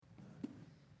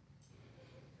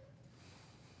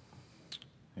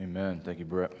Amen. Thank you,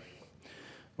 Brett.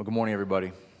 Well, good morning,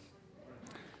 everybody.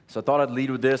 So I thought I'd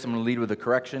lead with this. I'm going to lead with a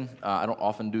correction. I don't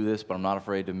often do this, but I'm not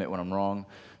afraid to admit when I'm wrong.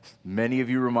 Many of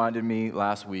you reminded me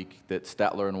last week that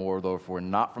Statler and Waldorf were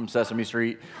not from Sesame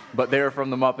Street, but they're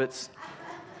from the Muppets.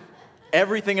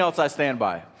 Everything else I stand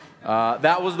by.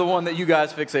 That was the one that you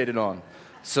guys fixated on.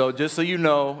 So just so you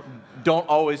know, don't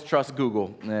always trust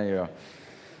Google. There you go.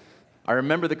 I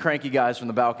remember the cranky guys from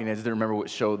the balcony. I just didn't remember what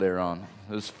show they were on.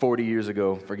 It was 40 years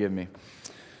ago. Forgive me.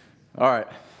 All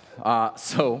right.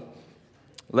 So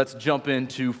let's jump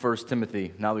into 1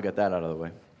 Timothy. Now we got that out of the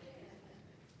way.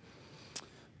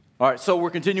 All right. So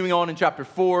we're continuing on in chapter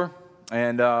 4.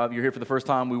 And if you're here for the first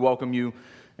time, we welcome you.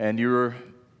 And you're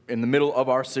in the middle of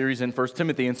our series in 1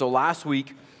 Timothy. And so last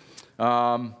week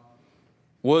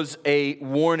was a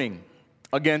warning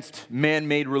against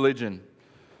man-made religion.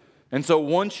 And so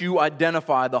once you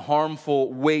identify the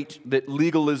harmful weight that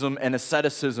legalism and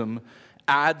asceticism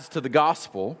adds to the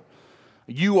gospel,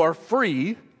 you are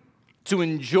free to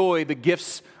enjoy the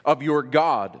gifts of your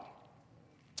God,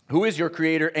 who is your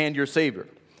creator and your savior.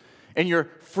 And you're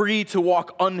free to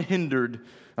walk unhindered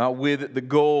with the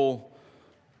goal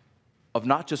of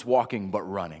not just walking, but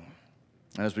running.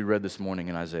 And as we read this morning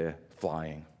in Isaiah,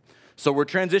 flying. So we're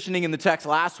transitioning in the text.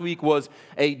 Last week was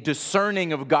a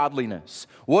discerning of godliness.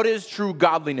 What is true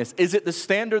godliness? Is it the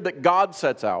standard that God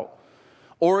sets out?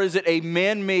 Or is it a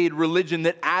man-made religion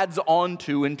that adds on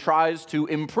to and tries to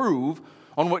improve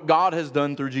on what God has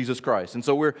done through Jesus Christ? And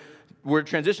so we're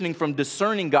transitioning from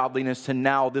discerning godliness to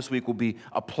now this week will be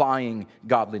applying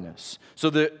godliness. So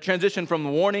the transition from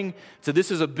the warning to this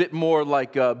is a bit more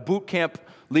like a boot camp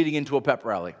leading into a pep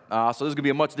rally. So this is going to be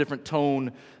a much different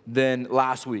tone than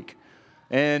last week.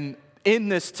 And in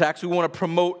this text, we want to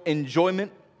promote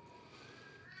enjoyment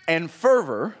and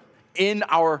fervor in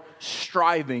our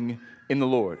striving in the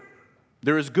Lord.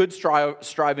 There is good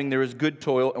striving, there is good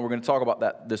toil, and we're going to talk about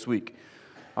that this week.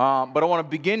 But I want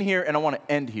to begin here and I want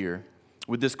to end here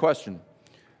with this question.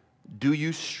 Do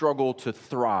you struggle to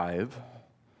thrive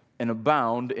and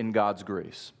abound in God's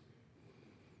grace?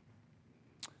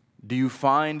 Do you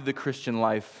find the Christian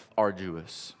life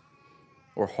arduous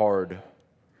or hard?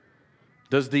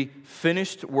 Does the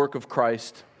finished work of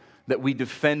Christ that we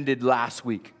defended last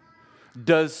week,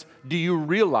 do you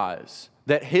realize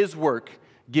that His work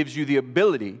gives you the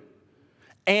ability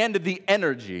and the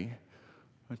energy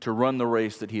to run the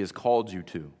race that He has called you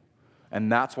to? And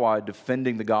that's why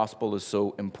defending the gospel is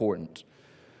so important.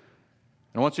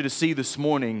 And I want you to see this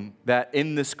morning that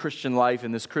in this Christian life,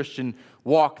 in this Christian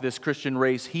walk, this Christian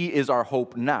race, He is our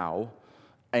hope now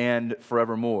and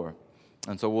forevermore.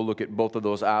 And so we'll look at both of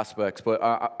those aspects. But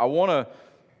I want to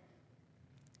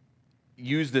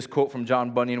use this quote from John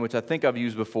Bunyan, which I think I've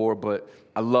used before, but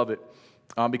I love it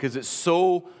because it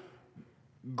so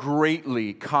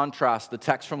greatly contrasts the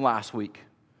text from last week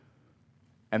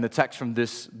and the text from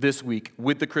this week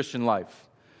with the Christian life.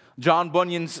 John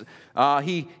Bunyan's,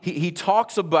 he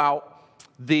talks about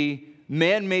the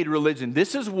man-made religion.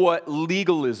 This is what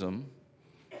legalism.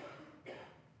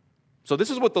 So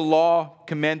this is what the law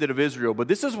commanded of Israel, but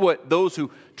this is what those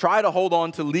who try to hold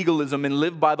on to legalism and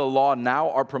live by the law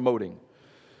now are promoting.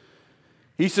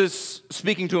 He says,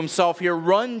 speaking to himself here,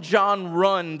 "Run, John,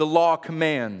 run, the law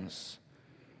commands,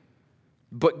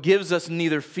 but gives us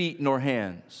neither feet nor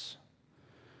hands.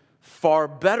 Far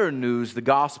better news the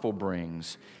gospel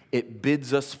brings. It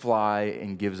bids us fly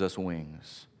and gives us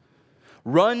wings.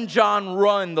 Run, John,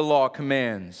 run, the law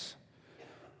commands,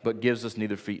 but gives us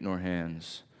neither feet nor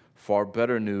hands. Far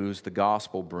better news the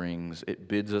gospel brings. It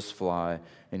bids us fly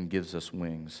and gives us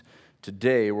wings."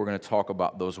 Today, we're going to talk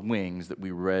about those wings that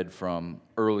we read from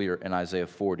earlier in Isaiah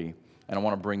 40, and I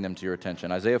want to bring them to your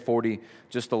attention. Isaiah 40,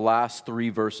 just the last 3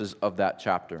 verses of that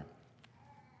chapter.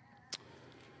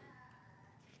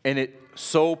 And it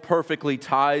so perfectly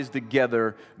ties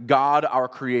together God, our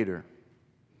Creator.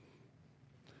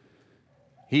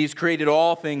 He's created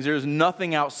all things. There's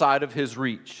nothing outside of His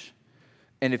reach.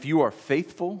 And if you are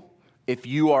faithful, if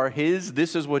you are His,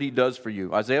 this is what He does for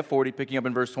you. Isaiah 40, picking up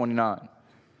in verse 29.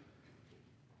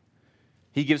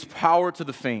 He gives power to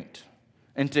the faint,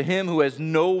 and to him who has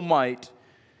no might,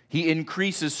 He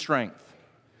increases strength.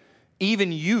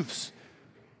 Even youths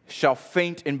shall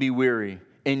faint and be weary,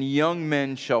 and young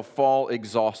men shall fall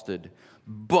exhausted.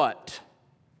 But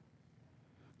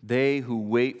they who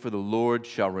wait for the Lord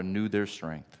shall renew their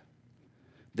strength.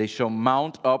 They shall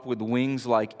mount up with wings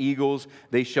like eagles.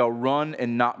 They shall run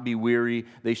and not be weary.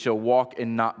 They shall walk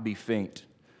and not be faint.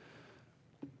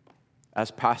 As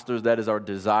pastors, that is our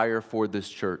desire for this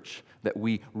church, that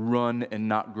we run and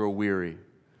not grow weary,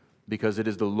 because it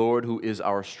is the Lord who is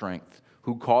our strength.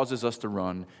 who causes us to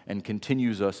run and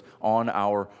continues us on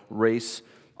our race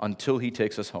until he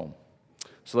takes us home.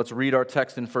 So let's read our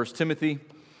text in 1 Timothy,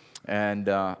 and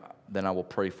then I will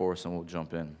pray for us and we'll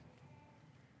jump in.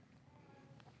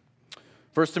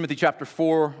 1 Timothy chapter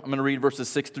 4, I'm going to read verses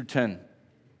 6 through 10.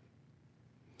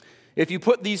 If you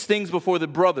put these things before the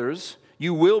brothers,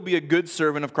 you will be a good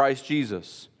servant of Christ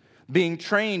Jesus, being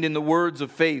trained in the words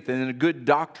of faith and in a good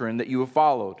doctrine that you have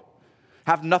followed.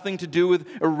 Have nothing to do with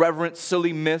irreverent,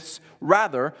 silly myths.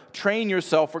 Rather, train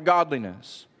yourself for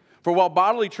godliness. For while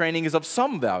bodily training is of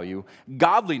some value,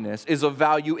 godliness is of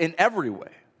value in every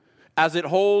way, as it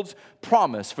holds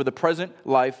promise for the present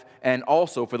life and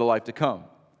also for the life to come.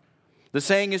 The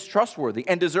saying is trustworthy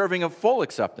and deserving of full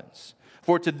acceptance.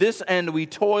 For to this end we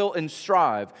toil and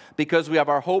strive, because we have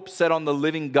our hope set on the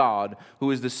living God, who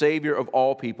is the Savior of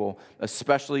all people,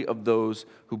 especially of those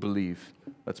who believe.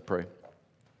 Let's pray.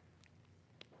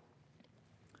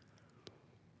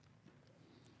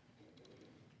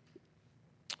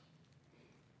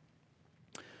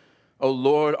 O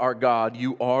Lord our God,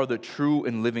 you are the true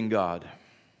and living God.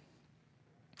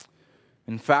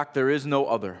 In fact, there is no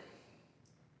other.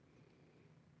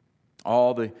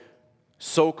 All the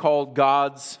so-called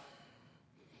gods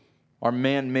are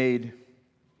man-made.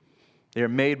 They are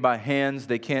made by hands.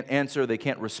 They can't answer. They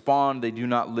can't respond. They do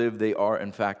not live. They are,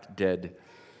 in fact, dead.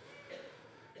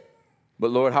 But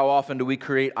Lord, how often do we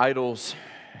create idols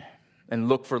and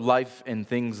look for life in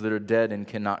things that are dead and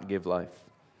cannot give life?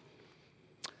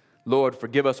 Lord,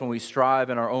 forgive us when we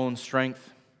strive in our own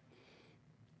strength,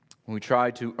 when we try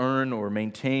to earn or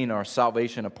maintain our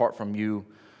salvation apart from you.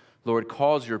 Lord,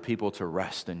 cause your people to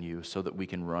rest in you so that we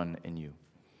can run in you.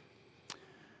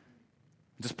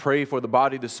 Just pray for the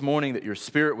body this morning that your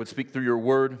Spirit would speak through your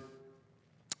word,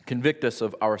 convict us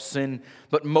of our sin,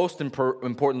 but most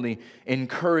importantly,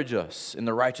 encourage us in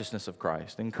the righteousness of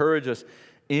Christ. Encourage us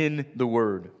in the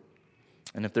word.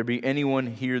 And if there be anyone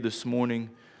here this morning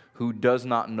who does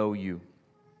not know you,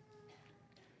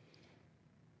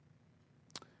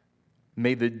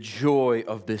 may the joy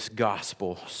of this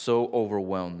gospel so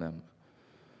overwhelm them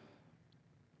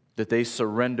that they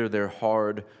surrender their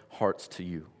hard hearts to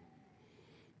you,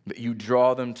 that you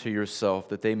draw them to yourself,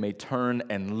 that they may turn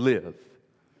and live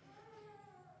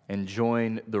and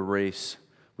join the race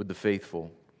with the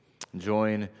faithful,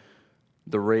 join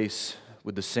the race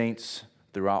with the saints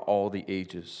throughout all the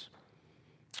ages,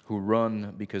 who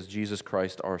run because Jesus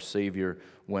Christ, our Savior,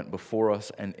 went before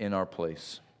us and in our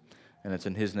place. And it's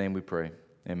in His name we pray.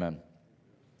 Amen.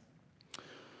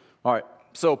 All right,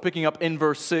 so picking up in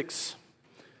verse 6,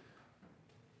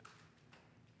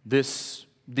 these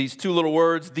two little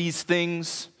words, these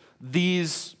things,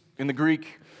 these in the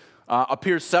Greek,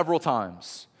 appear several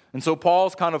times. And so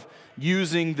Paul's kind of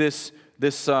using this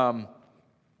just an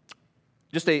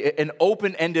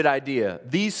open-ended idea.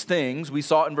 These things, we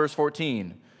saw it in verse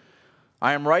 14.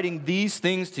 I am writing these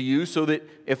things to you so that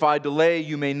if I delay,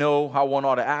 you may know how one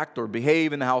ought to act or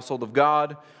behave in the household of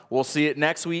God. We'll see it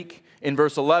next week in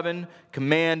verse 11.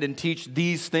 Command and teach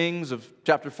these things of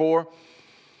chapter 4.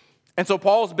 And so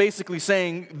Paul's basically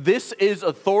saying this is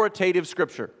authoritative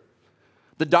scripture.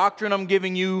 The doctrine I'm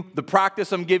giving you, the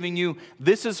practice I'm giving you,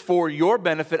 this is for your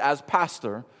benefit as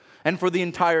pastor and for the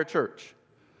entire church.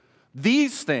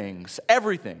 These things,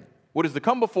 everything, what is to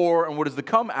come before and what is to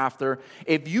come after,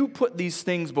 if you put these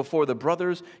things before the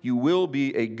brothers, you will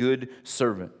be a good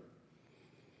servant.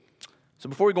 So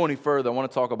before we go any further, I want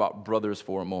to talk about brothers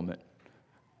for a moment.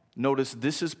 Notice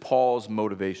this is Paul's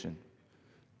motivation.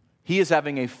 He is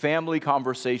having a family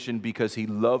conversation because he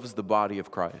loves the body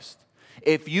of Christ.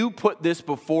 If you put this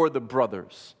before the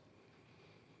brothers,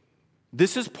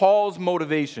 this is Paul's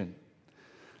motivation.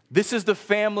 This is the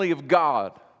family of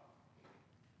God.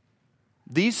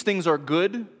 These things are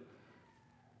good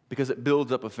because it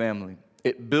builds up a family.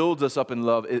 It builds us up in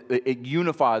love. It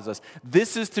unifies us.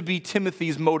 This is to be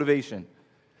Timothy's motivation,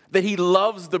 that he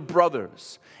loves the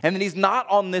brothers and that he's not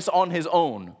on this on his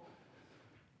own.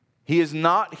 He is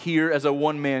not here as a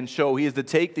one-man show. He is to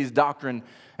take these doctrine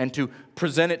and to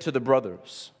present it to the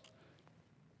brothers.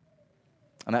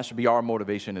 And that should be our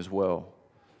motivation as well,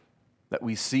 that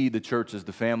we see the church as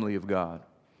the family of God.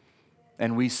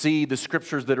 And we see the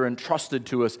scriptures that are entrusted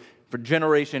to us for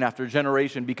generation after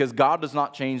generation, because God does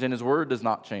not change and His Word does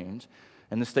not change,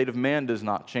 and the state of man does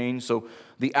not change. So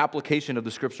the application of the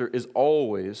scripture is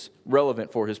always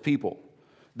relevant for His people.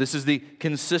 This is the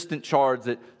consistent charge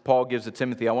that Paul gives to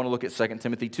Timothy. I want to look at 2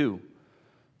 Timothy 2.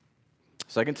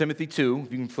 2 Timothy 2,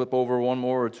 if you can flip over one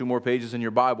more or two more pages in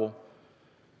your Bible,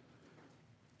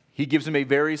 he gives him a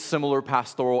very similar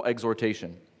pastoral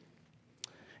exhortation.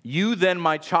 You then,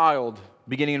 my child,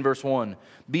 beginning in verse 1.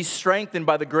 Be strengthened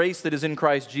by the grace that is in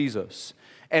Christ Jesus.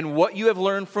 And what you have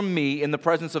learned from me in the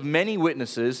presence of many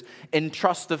witnesses,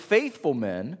 entrust to faithful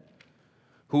men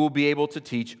who will be able to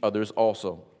teach others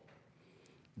also.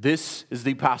 This is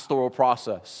the pastoral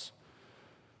process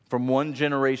from one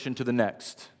generation to the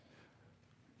next.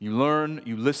 You learn,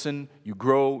 you listen, you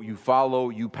grow, you follow,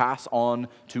 you pass on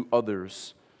to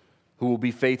others who will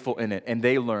be faithful in it. And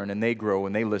they learn, and they grow,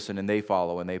 and they listen, and they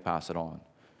follow, and they pass it on.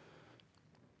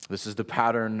 This is the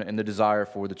pattern and the desire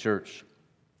for the church.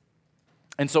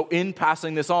 And so in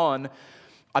passing this on,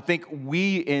 I think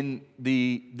we in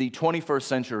the 21st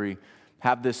century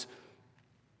have this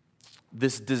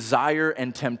desire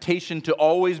and temptation to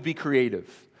always be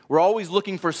creative. We're always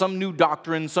looking for some new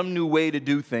doctrine, some new way to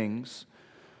do things.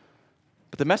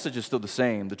 But the message is still the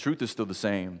same. The truth is still the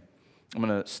same. I'm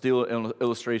going to steal an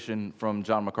illustration from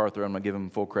John MacArthur. I'm going to give him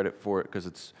full credit for it because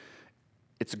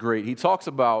it's great. He talks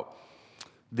about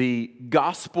the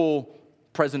gospel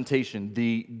presentation,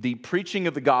 the preaching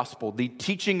of the gospel, the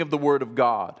teaching of the word of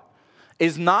God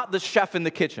is not the chef in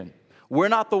the kitchen. We're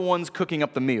not the ones cooking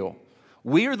up the meal.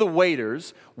 We are the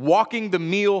waiters walking the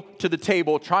meal to the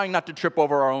table, trying not to trip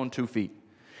over our own 2 feet.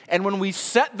 And when we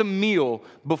set the meal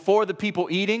before the people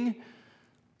eating,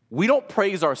 we don't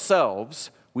praise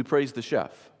ourselves, we praise the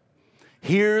chef.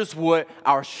 Here's what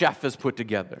our chef has put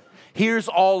together. Here's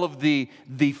all of the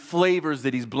flavors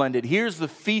that he's blended. Here's the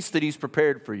feast that he's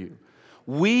prepared for you.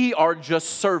 We are just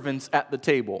servants at the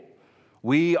table.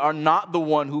 We are not the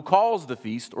one who calls the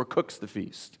feast or cooks the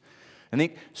feast. I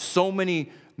think so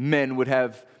many men would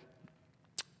have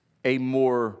a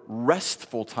more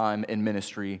restful time in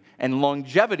ministry and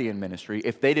longevity in ministry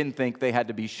if they didn't think they had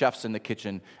to be chefs in the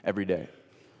kitchen every day.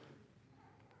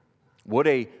 What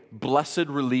a blessed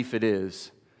relief it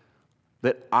is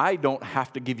that I don't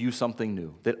have to give you something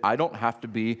new, that I don't have to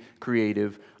be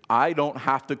creative, I don't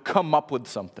have to come up with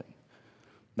something.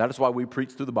 That is why we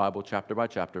preach through the Bible chapter by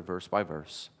chapter, verse by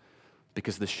verse,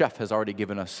 because the chef has already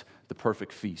given us the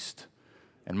perfect feast.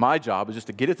 And my job is just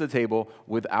to get at the table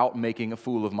without making a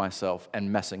fool of myself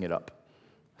and messing it up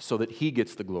so that he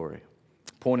gets the glory,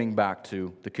 pointing back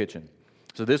to the kitchen.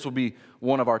 So this will be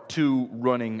one of our 2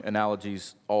 running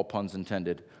analogies, all puns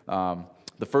intended.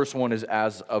 The first one is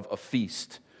as of a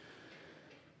feast.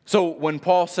 So when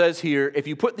Paul says here, if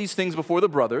you put these things before the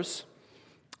brothers,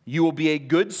 you will be a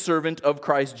good servant of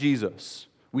Christ Jesus.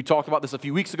 We talked about this a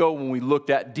few weeks ago when we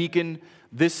looked at deacon.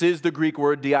 This is the Greek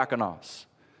word diakonos.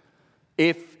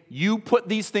 If you put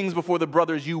these things before the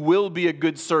brothers, you will be a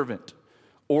good servant,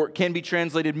 or it can be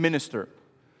translated minister.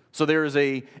 So there is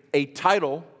a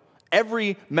title.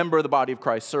 Every member of the body of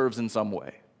Christ serves in some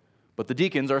way. But the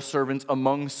deacons are servants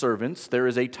among servants. There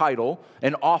is a title,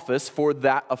 an office for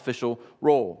that official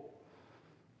role.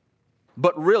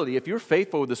 But really, if you're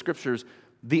faithful with the scriptures,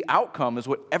 the outcome is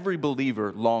what every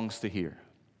believer longs to hear.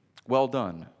 Well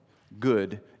done,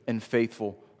 good and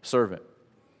faithful servant.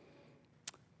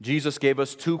 Jesus gave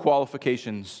us 2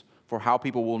 qualifications for how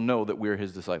people will know that we're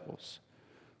his disciples.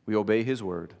 We obey his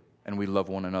word and we love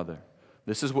one another.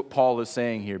 This is what Paul is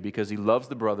saying here because he loves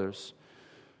the brothers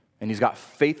and he's got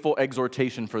faithful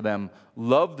exhortation for them.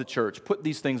 Love the church, put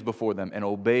these things before them, and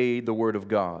obey the word of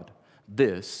God.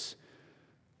 This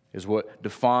is what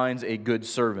defines a good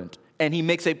servant. And he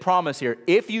makes a promise here.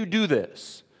 If you do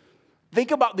this,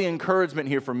 think about the encouragement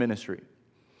here for ministry.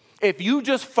 If you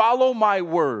just follow my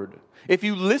word, if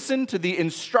you listen to the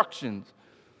instructions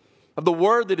of the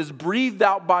word that is breathed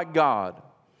out by God,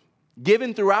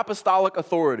 given through apostolic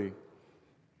authority,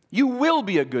 you will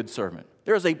be a good servant.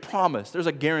 There's a promise. There's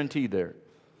a guarantee there.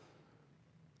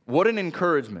 What an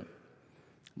encouragement.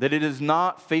 That it is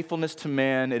not faithfulness to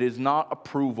man. It is not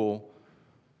approval.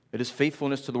 It is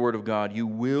faithfulness to the word of God. You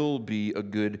will be a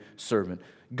good servant.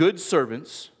 Good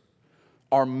servants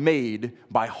are made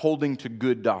by holding to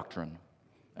good doctrine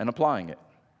and applying it.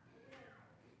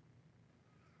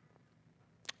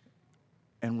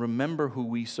 And remember who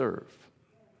we serve.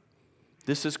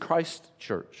 This is Christ's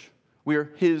church. We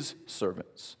are his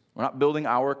servants. We're not building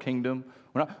our kingdom.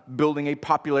 We're not building a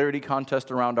popularity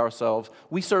contest around ourselves.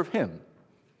 We serve him.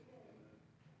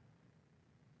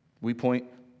 We point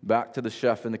back to the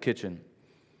chef in the kitchen.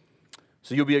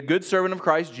 So you'll be a good servant of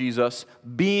Christ Jesus,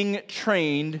 being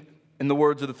trained in the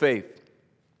words of the faith.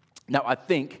 Now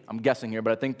I'm guessing here,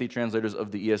 but I think the translators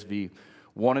of the ESV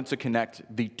wanted to connect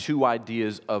the 2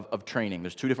 ideas of training.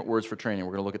 There's 2 different words for training.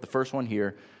 We're going to look at the first one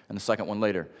here and the second one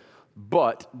later.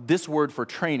 But this word for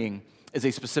training is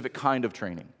a specific kind of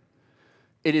training.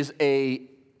 It is a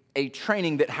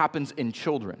training that happens in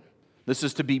children. This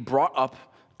is to be brought up,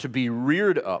 to be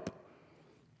reared up.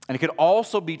 And it could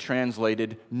also be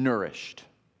translated nourished.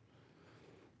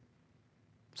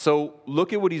 So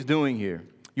look at what he's doing here.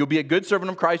 You'll be a good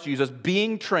servant of Christ Jesus,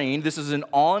 being trained. This is an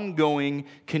ongoing,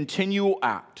 continual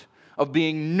act of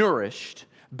being nourished,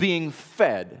 being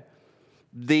fed.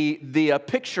 The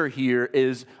picture here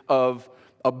is of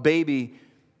a baby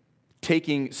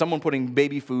someone putting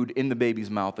baby food in the baby's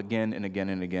mouth again and again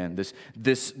and again.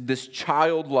 This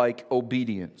childlike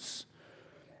obedience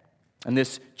and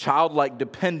this childlike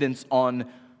dependence on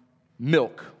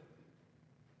milk,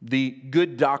 the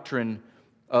good doctrine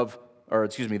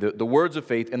the words of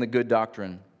faith and the good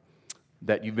doctrine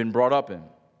that you've been brought up in.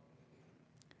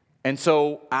 And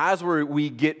so as we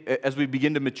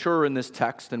begin to mature in this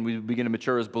text and we begin to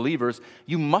mature as believers,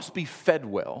 you must be fed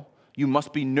well, you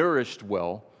must be nourished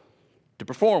well to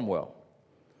perform well.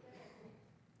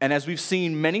 And as we've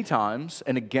seen many times,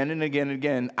 and again and again and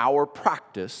again, our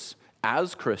practice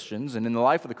as Christians and in the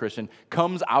life of the Christian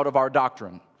comes out of our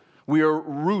doctrine. We are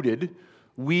rooted,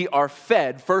 we are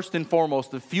fed, first and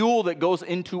foremost, the fuel that goes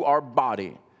into our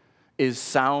body is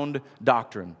sound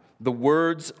doctrine, the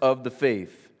words of the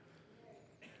faith.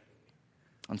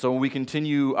 And so when we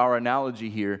continue our analogy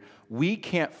here, we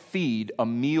can't feed a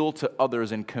meal to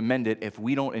others and commend it if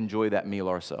we don't enjoy that meal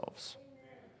ourselves.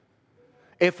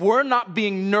 If we're not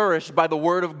being nourished by the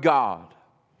Word of God,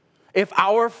 if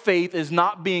our faith is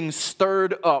not being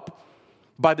stirred up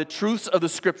by the truths of the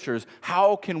Scriptures,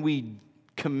 how can we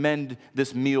commend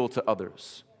this meal to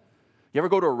others? You ever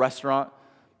go to a restaurant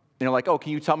and you're like, oh,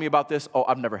 can you tell me about this? Oh,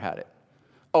 I've never had it.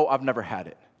 Oh, I've never had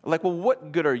it. Like, well,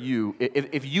 what good are you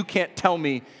if you can't tell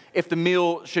me if the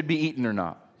meal should be eaten or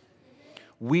not?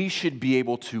 We should be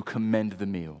able to commend the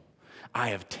meal. I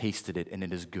have tasted it and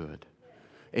it is good.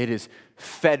 It has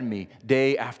fed me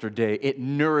day after day. It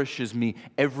nourishes me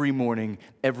every morning,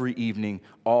 every evening,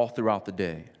 all throughout the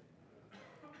day.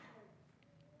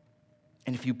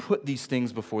 And if you put these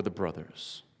things before the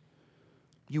brothers,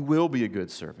 you will be a good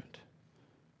servant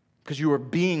because you are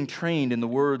being trained in the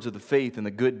words of the faith and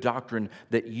the good doctrine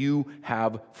that you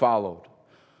have followed.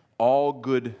 All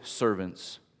good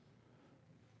servants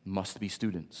must be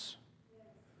students.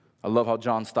 I love how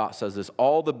John Stott says this.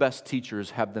 All the best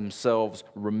teachers have themselves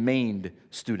remained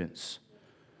students.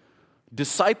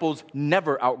 Disciples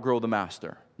never outgrow the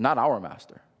master, not our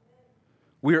master.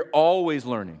 We are always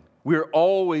learning. We are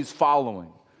always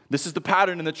following. This is the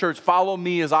pattern in the church. Follow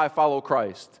me as I follow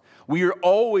Christ. We are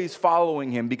always following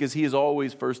him because he is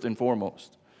always first and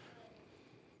foremost.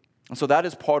 And so that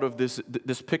is part of this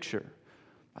picture.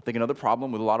 I think another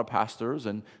problem with a lot of pastors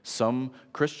and some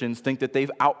Christians think that they've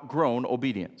outgrown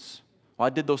obedience. Well, I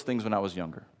did those things when I was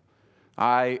younger.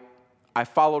 I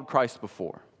followed Christ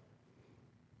before.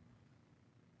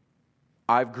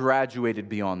 I've graduated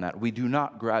beyond that. We do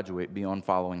not graduate beyond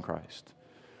following Christ.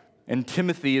 And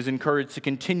Timothy is encouraged to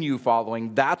continue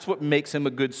following. That's what makes him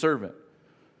a good servant.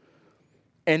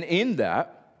 And in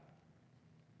that,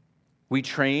 we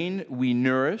train, we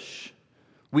nourish,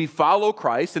 we follow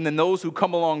Christ, and then those who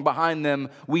come along behind them,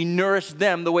 we nourish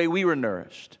them the way we were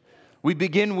nourished. We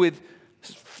begin with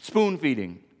spoon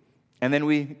feeding, and then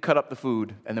we cut up the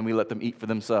food, and then we let them eat for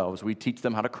themselves. We teach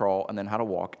them how to crawl, and then how to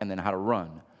walk, and then how to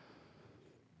run.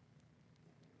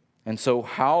 And so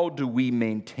how do we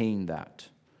maintain that?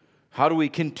 How do we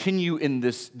continue in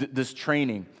this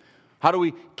training? How do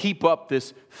we keep up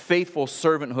this faithful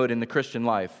servanthood in the Christian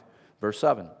life? Verse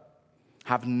 7.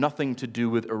 Have nothing to do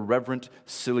with irreverent,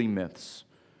 silly myths.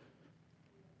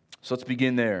 So let's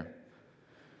begin there.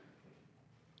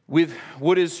 With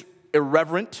what is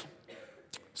irreverent,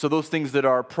 so those things that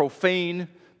are profane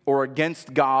or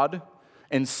against God,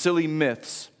 and silly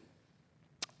myths,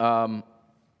 the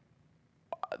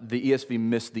ESV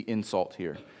missed the insult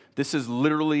here. This is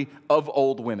literally of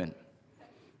old women.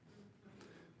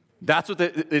 That's what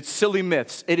it's silly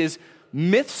myths. It is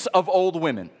myths of old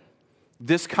women.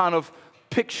 This kind of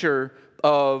picture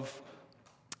of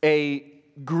a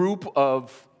group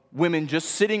of women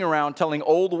just sitting around telling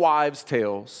old wives'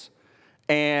 tales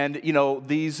and,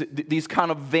 these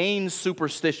kind of vain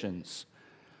superstitions.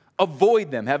 Avoid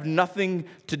them. Have nothing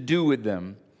to do with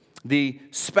them. The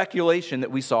speculation that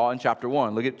we saw in chapter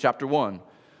 1. Look at chapter 1.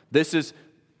 This is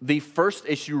the first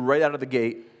issue right out of the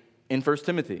gate in 1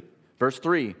 Timothy. Verse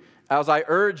 3. As I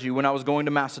urge you when I was going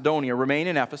to Macedonia, remain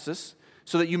in Ephesus,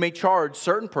 so that you may charge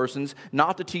certain persons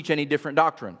not to teach any different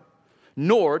doctrine,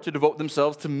 nor to devote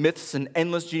themselves to myths and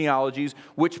endless genealogies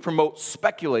which promote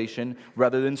speculation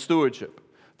rather than stewardship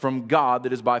from God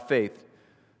that is by faith.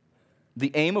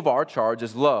 The aim of our charge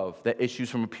is love that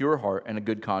issues from a pure heart and a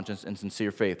good conscience and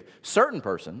sincere faith. Certain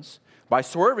persons, by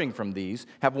swerving from these,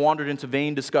 have wandered into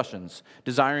vain discussions,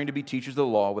 desiring to be teachers of the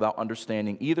law without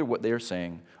understanding either what they are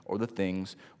saying or the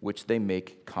things which they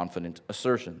make confident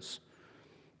assertions.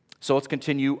 So let's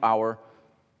continue our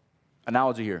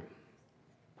analogy here.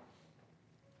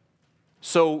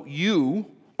 So you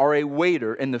are a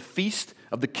waiter in the feast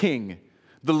of the king.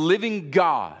 The living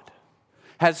God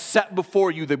has set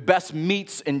before you the best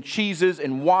meats and cheeses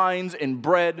and wines and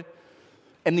bread.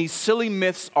 And these silly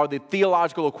myths are the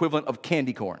theological equivalent of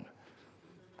candy corn.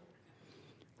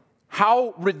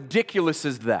 How ridiculous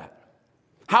is that?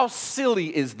 How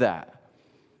silly is that?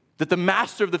 That the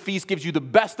master of the feast gives you the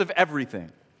best of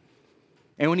everything.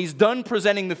 And when he's done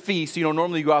presenting the feast,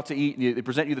 normally you go out to eat, and they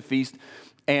present you the feast,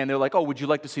 and they're like, oh, would you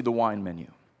like to see the wine menu?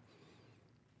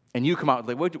 And you come out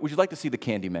like, would you like to see the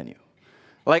candy menu?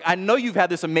 Like, I know you've had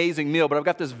this amazing meal, but I've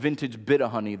got this vintage bit of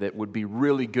honey that would be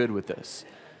really good with this.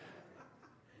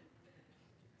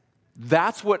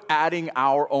 That's what adding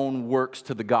our own works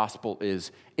to the gospel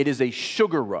is. It is a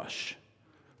sugar rush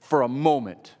for a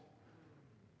moment.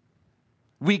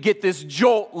 We get this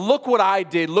jolt, look what I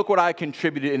did, look what I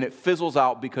contributed, and it fizzles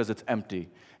out because it's empty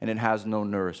and it has no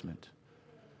nourishment.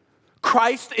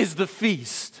 Christ is the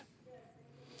feast.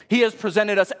 He has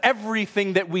presented us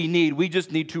everything that we need. We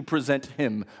just need to present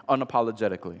him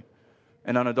unapologetically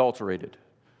and unadulterated.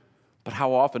 But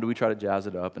how often do we try to jazz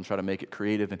it up and try to make it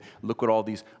creative and look at all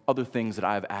these other things that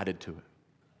I have added to it?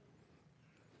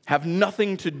 Have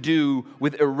nothing to do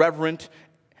with irreverent,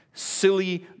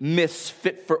 silly myths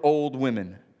fit for old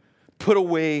women. Put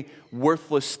away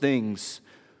worthless things,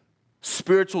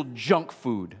 spiritual junk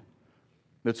food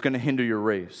that's going to hinder your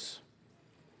race.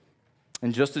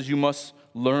 And just as you must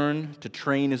learn to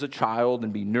train as a child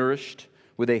and be nourished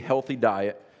with a healthy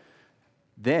diet,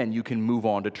 then you can move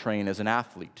on to train as an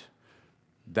athlete.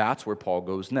 That's where Paul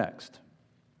goes next.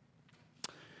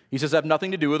 He says, have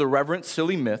nothing to do with irreverent,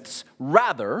 silly myths.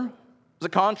 Rather, as a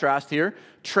contrast here,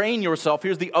 train yourself.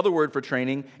 Here's the other word for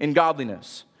training, in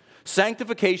godliness.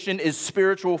 Sanctification is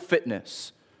spiritual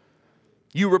fitness.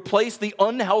 You replace the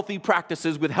unhealthy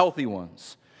practices with healthy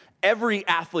ones. Every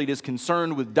athlete is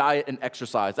concerned with diet and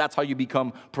exercise. That's how you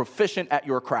become proficient at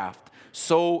your craft.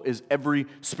 So is every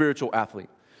spiritual athlete.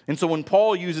 And so when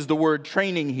Paul uses the word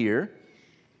training here,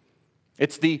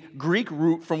 it's the Greek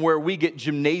root from where we get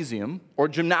gymnasium or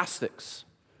gymnastics.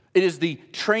 It is the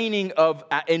training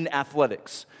in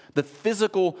athletics, the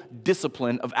physical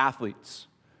discipline of athletes.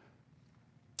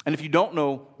 And if you don't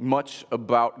know much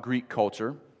about Greek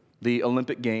culture, the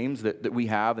Olympic Games that we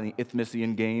have and the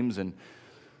Isthmian Games, and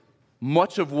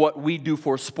much of what we do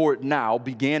for sport now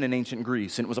began in ancient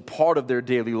Greece, and it was a part of their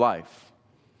daily life.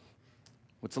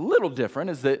 What's a little different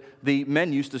is that the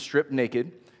men used to strip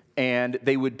naked, and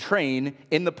they would train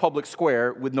in the public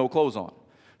square with no clothes on,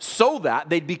 so that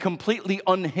they'd be completely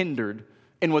unhindered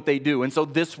in what they do. And so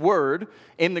this word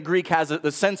in the Greek has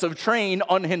the sense of train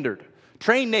unhindered.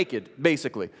 Train naked,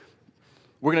 basically.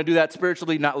 We're going to do that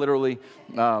spiritually, not literally.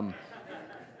 But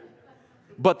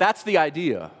that's the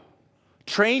idea.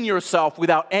 Train yourself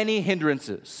without any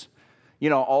hindrances.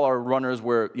 All our runners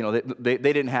were, they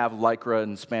didn't have Lycra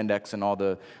and spandex and all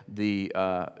the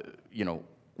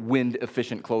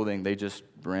wind-efficient clothing. They just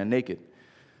ran naked.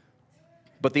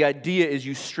 But the idea is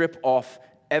you strip off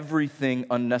everything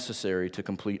unnecessary to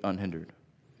complete unhindered.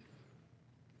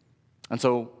 And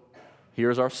so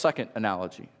here's our second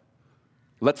analogy.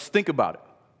 Let's think about it.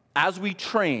 As we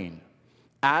train,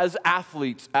 as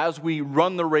athletes, as we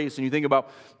run the race, and you think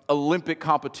about Olympic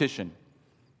competition,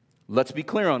 let's be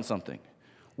clear on something.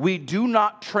 We do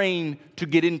not train to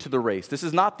get into the race. This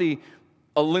is not the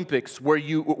Olympics where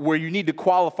you need to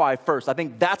qualify first. I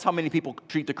think that's how many people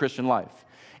treat the Christian life.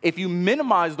 If you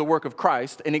minimize the work of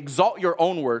Christ and exalt your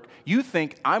own work, you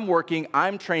think, I'm working,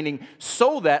 I'm training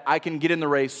so that I can get in the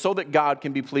race, so that God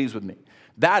can be pleased with me.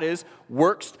 That is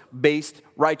works-based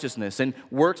righteousness and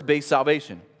works-based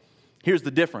salvation. Here's the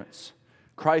difference.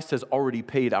 Christ has already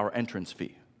paid our entrance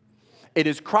fee. It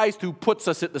is Christ who puts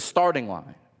us at the starting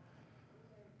line.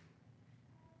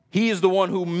 He is the one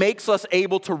who makes us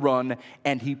able to run,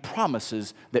 and he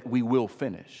promises that we will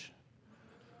finish.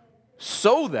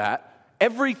 So that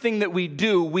everything that we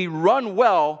do, we run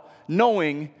well,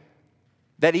 knowing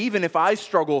that even if I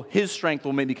struggle, his strength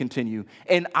will maybe continue,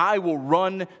 and I will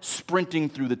run sprinting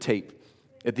through the tape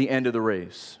at the end of the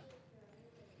race.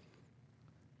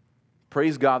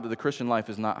 Praise God that the Christian life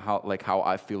is not how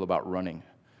I feel about running.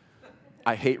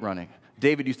 I hate running.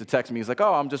 David used to text me. He's like,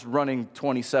 oh, I'm just running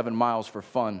 27 miles for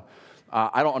fun.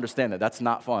 I don't understand that. That's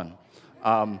not fun.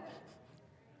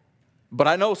 But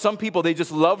I know some people, they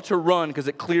just love to run because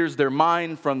it clears their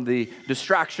mind from the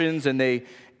distractions, and they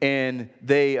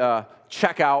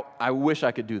check out. I wish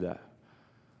I could do that.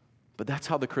 But that's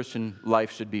how the Christian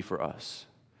life should be for us.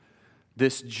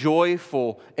 This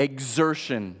joyful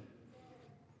exertion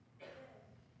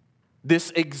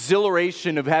this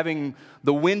exhilaration of having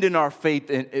the wind in our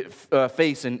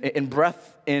face and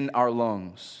breath in our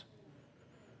lungs.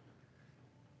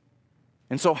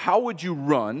 And so how would you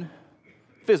run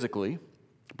physically,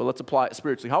 but let's apply it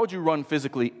spiritually. How would you run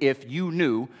physically if you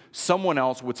knew someone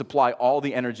else would supply all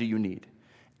the energy you need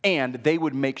and they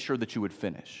would make sure that you would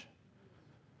finish?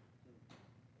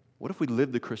 What if we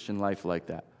lived the Christian life like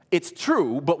that? It's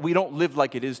true, but we don't live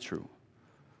like it is true.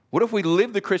 What if we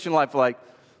live the Christian life like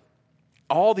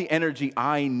all the energy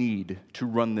I need to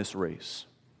run this race,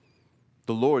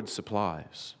 the Lord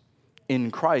supplies.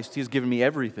 In Christ, He's given me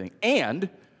everything, and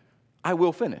I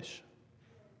will finish.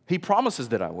 He promises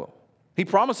that I will. He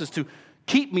promises to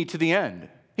keep me to the end.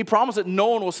 He promises that no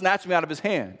one will snatch me out of His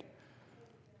hand.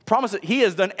 Promise that He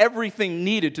has done everything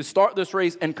needed to start this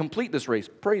race and complete this race.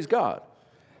 Praise God.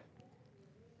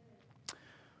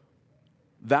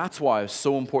 That's why it's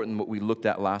so important what we looked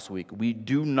at last week. We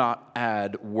do not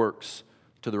add works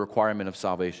to the requirement of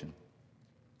salvation,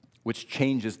 which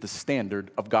changes the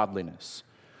standard of godliness.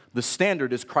 The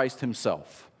standard is Christ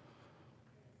Himself.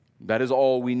 That is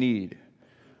all we need.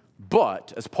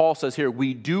 But, as Paul says here,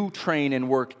 we do train and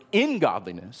work in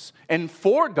godliness and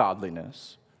for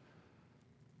godliness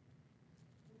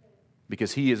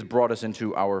because He has brought us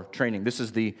into our training. This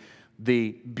is the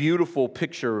beautiful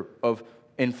picture of,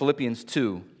 in Philippians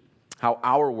 2, how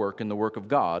our work and the work of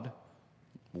God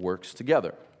works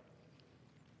together.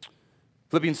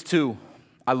 Philippians 2,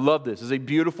 I love this. It's a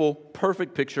beautiful,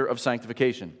 perfect picture of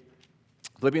sanctification.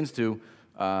 Philippians 2,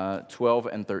 12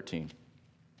 and 13.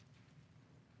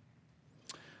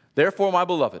 Therefore, my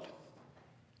beloved,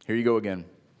 here you go again,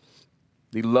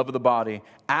 the love of the body,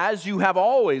 as you have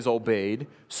always obeyed,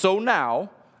 so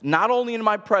now, not only in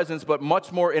my presence, but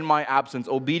much more in my absence,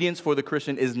 obedience for the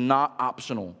Christian is not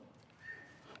optional.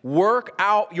 Work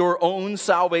out your own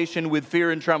salvation with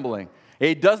fear and trembling.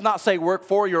 It does not say work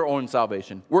for your own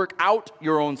salvation. Work out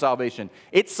your own salvation.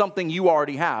 It's something you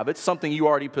already have. It's something you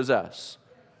already possess.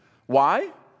 Why?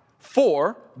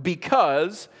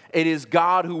 Because it is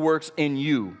God who works in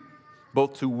you,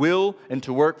 both to will and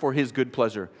to work for His good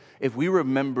pleasure. If we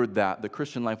remembered that, the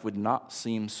Christian life would not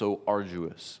seem so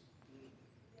arduous.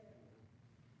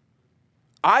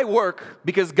 I work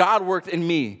because God worked in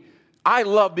me. I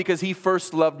love because He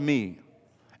first loved me.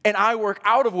 And I work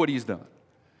out of what He's done.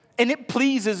 And it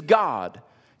pleases God.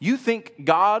 You think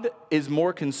God is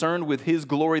more concerned with His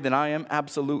glory than I am?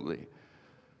 Absolutely.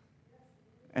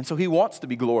 And so He wants to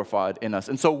be glorified in us.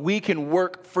 And so we can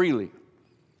work freely.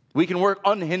 We can work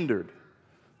unhindered.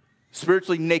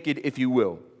 Spiritually naked, if you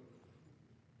will.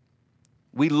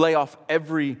 We lay off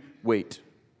every weight.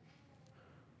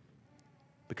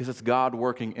 Because it's God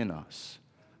working in us.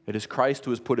 It is Christ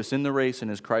who has put us in the race,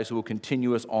 and it is Christ who will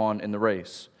continue us on in the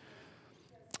race.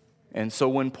 And so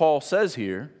when Paul says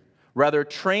here, rather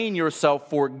train yourself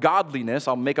for godliness,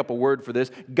 I'll make up a word for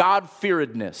this,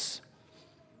 God-fearedness.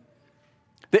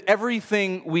 That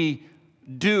everything we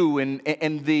do and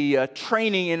the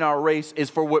training in our race is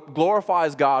for what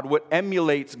glorifies God, what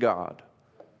emulates God,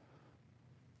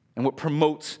 and what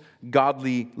promotes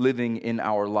godly living in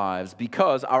our lives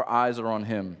because our eyes are on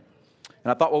Him.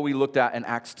 And I thought what we looked at in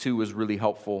Acts 2 was really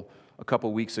helpful a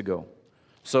couple weeks ago.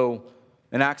 So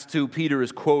in Acts 2, Peter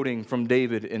is quoting from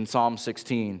David in Psalm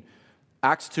 16.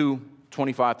 Acts 2,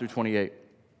 25 through 28.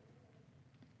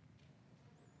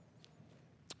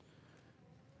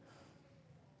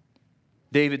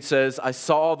 David says, I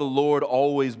saw the Lord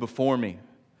always before me,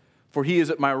 for He is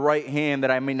at my right hand that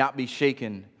I may not be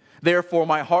shaken. Therefore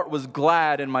my heart was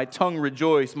glad and my tongue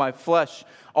rejoiced. My flesh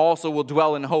also will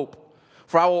dwell in hope.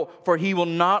 For He will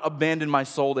not abandon my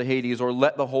soul to Hades or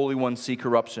let the Holy One see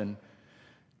corruption.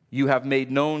 You have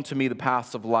made known to me the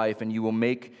paths of life, and you will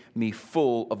make me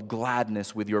full of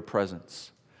gladness with your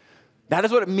presence. That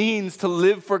is what it means to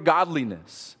live for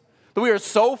godliness. That we are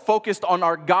so focused on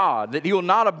our God that He will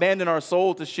not abandon our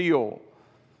soul to Sheol.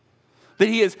 That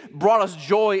He has brought us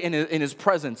joy in His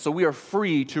presence, so we are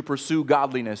free to pursue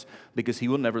godliness because He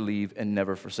will never leave and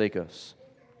never forsake us.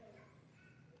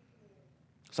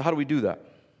 So how do we do that?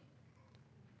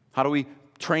 How do we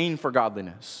train for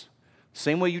godliness?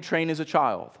 Same way you train as a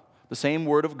child. The same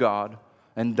word of God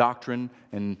and doctrine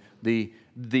and the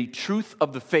truth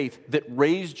of the faith that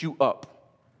raised you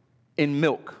up in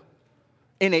milk,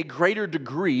 in a greater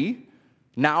degree,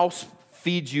 now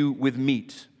feeds you with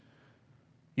meat.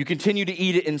 You continue to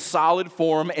eat it in solid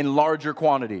form in larger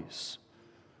quantities.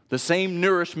 The same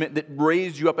nourishment that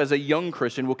raised you up as a young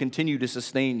Christian will continue to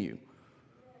sustain you.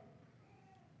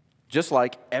 Just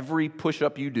like every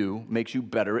push-up you do makes you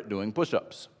better at doing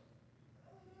push-ups.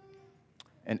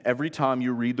 And every time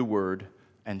you read the Word,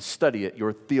 and study it,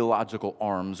 your theological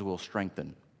arms will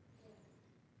strengthen.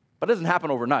 But it doesn't happen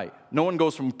overnight. No one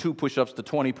goes from 2 push-ups to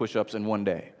 20 push-ups in one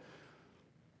day.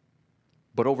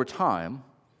 But over time,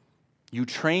 you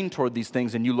train toward these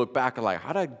things and you look back and like,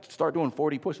 how did I start doing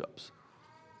 40 push-ups?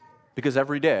 Because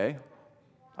every day,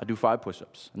 I do 5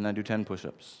 push-ups and then I do 10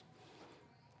 push-ups.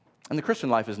 And the Christian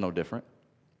life is no different.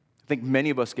 I think many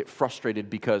of us get frustrated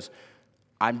because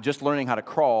I'm just learning how to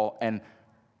crawl and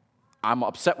I'm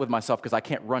upset with myself because I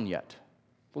can't run yet.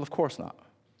 Well, of course not.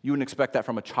 You wouldn't expect that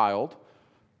from a child,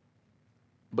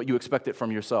 but you expect it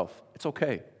from yourself. It's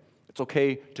okay. It's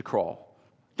okay to crawl.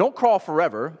 Don't crawl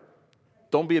forever.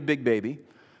 Don't be a big baby.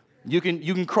 You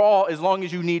can crawl as long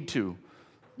as you need to.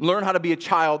 Learn how to be a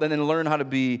child and then learn how to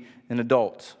be an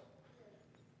adult.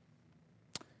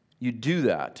 You do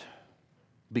that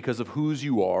because of whose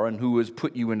you are and who has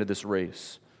put you into this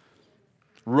race.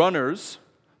 Runners,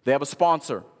 they have a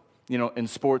sponsor. You know, in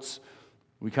sports,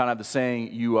 we kind of have the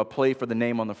saying, you play for the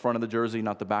name on the front of the jersey,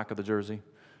 not the back of the jersey.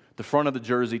 The front of the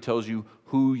jersey tells you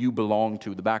who you belong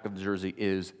to. The back of the jersey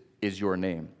is your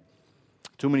name.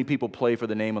 Too many people play for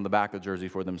the name on the back of the jersey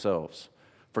for themselves,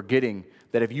 forgetting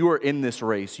that if you are in this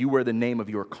race, you wear the name of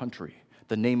your country,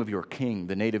 the name of your king,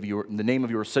 the name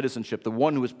of your citizenship, the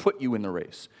one who has put you in the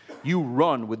race. You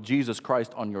run with Jesus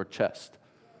Christ on your chest.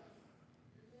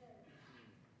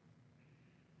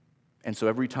 And so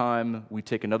every time we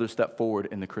take another step forward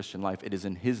in the Christian life, it is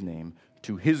in His name,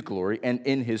 to His glory, and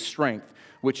in His strength,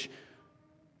 which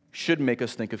should make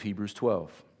us think of Hebrews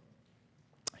 12.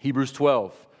 Hebrews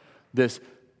 12, this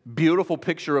beautiful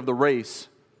picture of the race,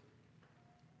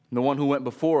 the one who went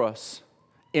before us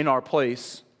in our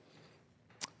place,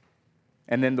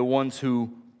 and then the ones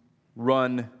who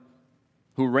ran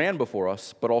before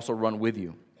us, but also run with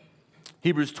you.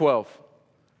 Hebrews 12.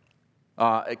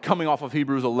 Coming off of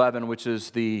Hebrews 11, which is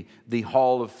the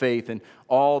hall of faith, and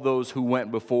all those who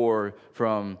went before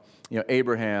from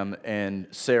Abraham and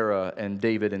Sarah and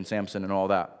David and Samson and all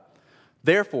that.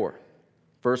 Therefore,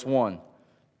 verse 1,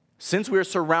 since we are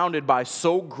surrounded by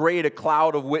so great a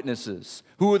cloud of witnesses,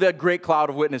 who are that great cloud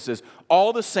of witnesses?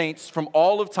 All the saints from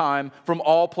all of time, from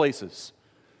all places.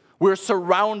 We're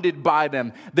surrounded by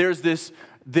them. There's this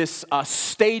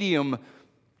stadium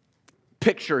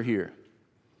picture here.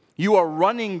 You are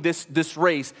running this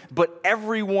race, but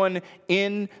everyone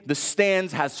in the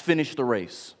stands has finished the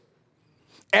race.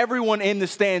 Everyone in the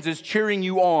stands is cheering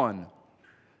you on.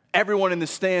 Everyone in the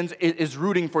stands is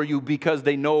rooting for you because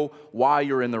they know why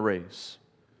you're in the race.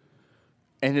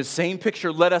 And the same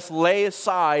picture, let us lay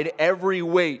aside every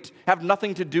weight, have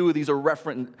nothing to do with these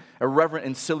irreverent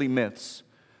and silly myths,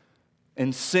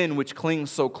 and sin which clings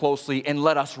so closely, and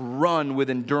let us run with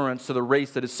endurance to the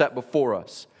race that is set before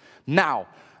us. Now,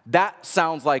 that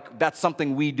sounds like that's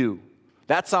something we do.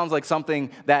 That sounds like something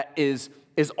that is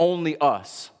only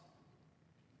us.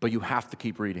 But you have to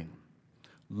keep reading.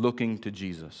 Looking to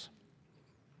Jesus.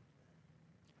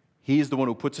 He is the one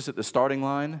who puts us at the starting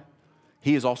line.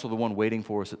 He is also the one waiting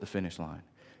for us at the finish line.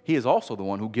 He is also the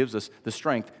one who gives us the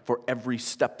strength for every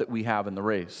step that we have in the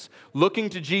race. Looking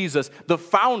to Jesus, the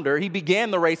founder, He began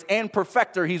the race, and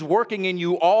perfecter. He's working in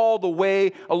you all the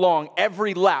way along.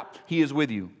 Every lap, He is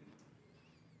with you.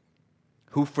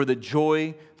 Who for the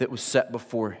joy that was set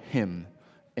before Him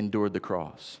endured the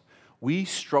cross. We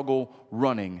struggle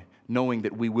running knowing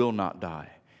that we will not die.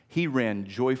 He ran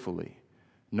joyfully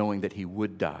knowing that He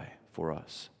would die for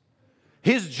us.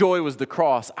 His joy was the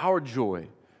cross. Our joy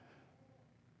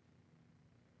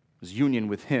was union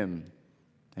with Him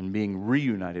and being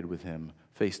reunited with Him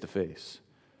face to face.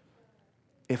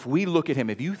 If we look at Him,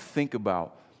 if you think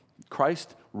about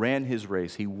Christ ran His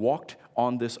race, He walked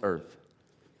on this earth.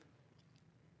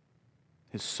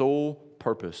 His sole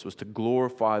purpose was to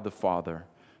glorify the Father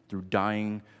through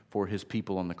dying for His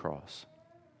people on the cross.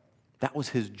 That was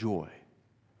His joy.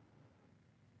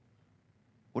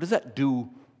 What does that do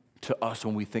to us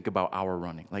when we think about our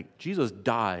running? Like, Jesus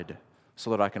died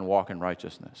so that I can walk in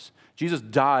righteousness. Jesus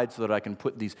died so that I can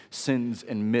put these sins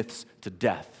and myths to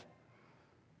death.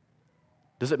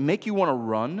 Does it make you want to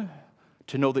run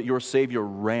to know that your Savior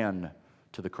ran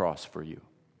to the cross for you?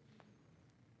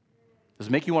 Does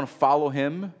it make you want to follow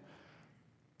Him?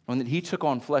 And that He took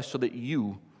on flesh so that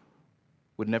you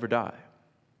would never die.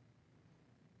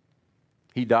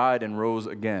 He died and rose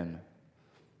again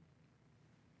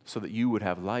so that you would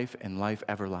have life and life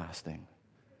everlasting.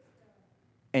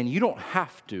 And you don't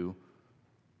have to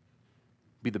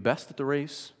be the best at the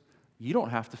race. You don't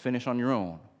have to finish on your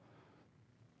own.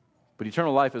 But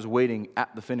eternal life is waiting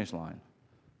at the finish line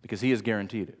because He has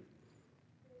guaranteed it.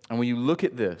 And when you look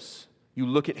at this, you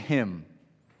look at Him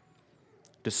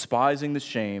despising the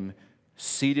shame,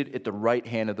 seated at the right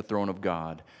hand of the throne of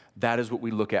God. That is what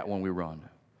we look at when we run.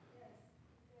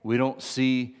 We don't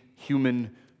see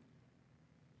human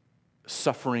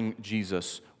suffering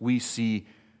Jesus. We see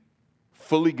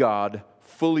fully God,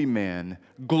 fully man,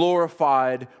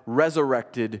 glorified,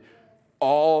 resurrected,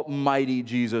 almighty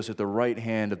Jesus at the right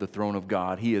hand of the throne of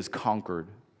God. He has conquered.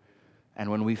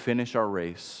 And when we finish our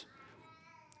race,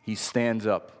 he stands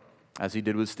up, as he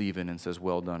did with Stephen, and says,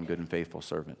 "Well done, good and faithful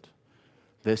servant."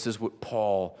 This is what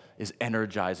Paul is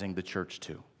energizing the church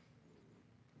to.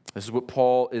 This is what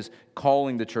Paul is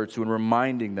calling the church to and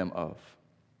reminding them of.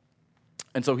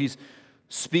 And so he's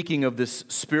speaking of this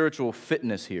spiritual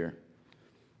fitness here.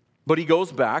 But he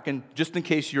goes back, and just in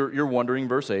case you're wondering,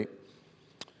 verse 8,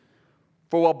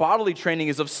 "For while bodily training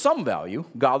is of some value,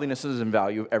 godliness is in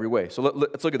value every way." So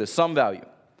let's look at this, some value.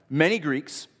 Many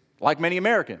Greeks, like many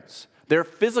Americans, their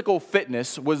physical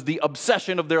fitness was the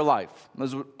obsession of their life.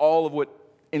 This is all of what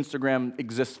Instagram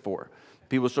exists for.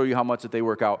 People show you how much that they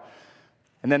work out.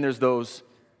 And then there's those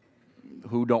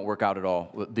who don't work out at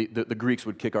all. The Greeks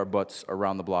would kick our butts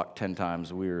around the block 10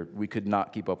 times. We could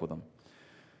not keep up with them.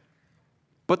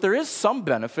 But there is some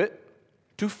benefit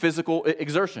to physical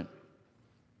exertion.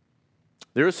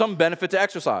 There is some benefit to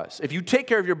exercise. If you take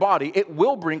care of your body, it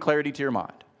will bring clarity to your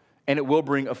mind, and it will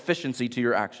bring efficiency to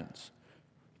your actions,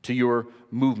 to your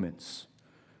movements.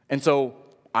 And so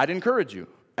I'd encourage you,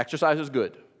 exercise is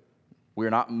good. We're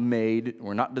not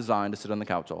designed to sit on the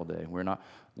couch all day.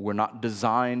 We're not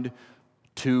designed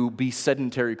to be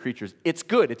sedentary creatures. It's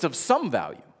good. It's of some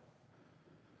value.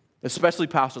 Especially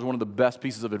pastors, one of the best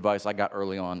pieces of advice I got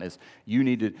early on is you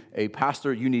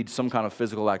need some kind of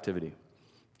physical activity.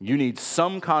 You need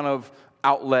some kind of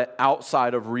outlet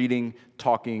outside of reading,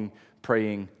 talking,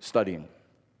 praying, studying.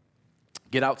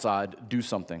 Get outside, do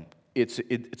something.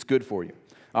 It's good for you.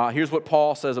 Here's what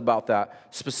Paul says about that,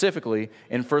 specifically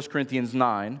in 1 Corinthians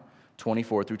 9,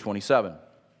 24 through 27.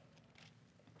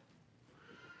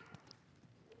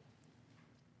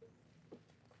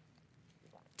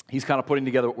 He's kind of putting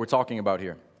together what we're talking about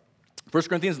here. 1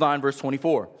 Corinthians 9, verse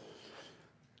 24.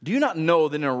 "Do you not know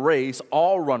that in a race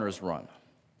all runners run,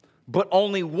 but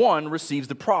only one receives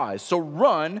the prize? So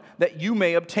run that you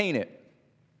may obtain it."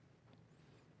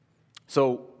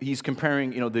 So he's comparing,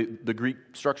 the Greek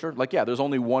structure. Like, yeah, there's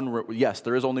only one. Yes,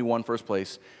 there is only one first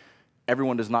place.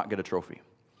 Everyone does not get a trophy.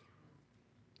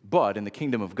 But in the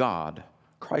kingdom of God,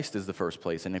 Christ is the first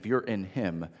place, and if you're in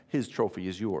him, his trophy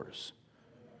is yours.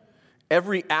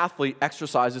 Every athlete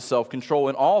exercises self-control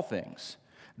in all things.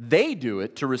 They do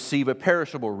it to receive a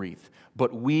perishable wreath,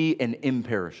 but we an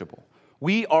imperishable.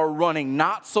 We are running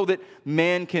not so that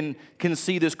man can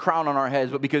see this crown on our heads,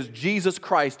 but because Jesus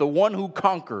Christ, the one who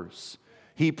conquers,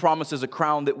 he promises a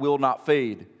crown that will not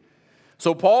fade.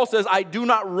 So Paul says, I do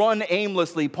not run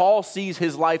aimlessly. Paul sees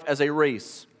his life as a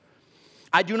race.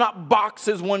 I do not box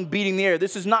as one beating the air.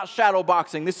 This is not shadow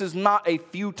boxing. This is not a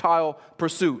futile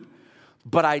pursuit.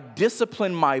 But I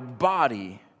discipline my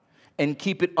body and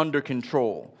keep it under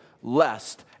control,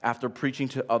 lest after preaching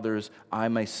to others, I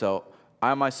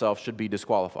myself should be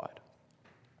disqualified.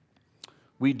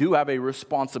 We do have a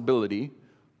responsibility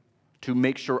to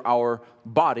make sure our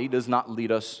body does not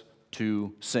lead us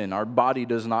to sin. Our body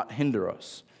does not hinder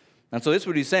us. And so this is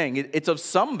what he's saying. It's of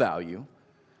some value.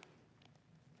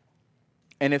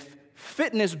 And if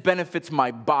fitness benefits my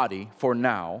body for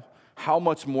now, how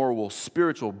much more will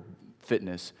spiritual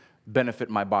fitness benefit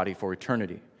my body for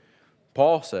eternity?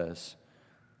 Paul says,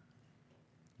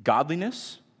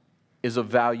 godliness is of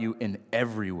value in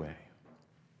every way.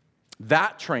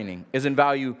 That training is in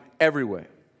value every way.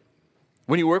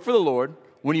 When you work for the Lord,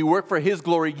 when you work for his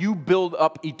glory, you build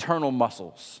up eternal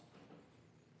muscles,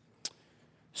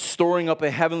 storing up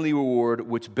a heavenly reward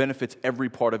which benefits every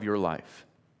part of your life.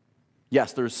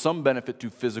 Yes, there's some benefit to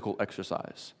physical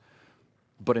exercise,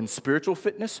 but in spiritual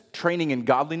fitness, training in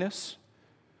godliness,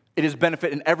 it is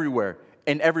benefit in every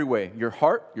way, your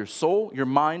heart, your soul, your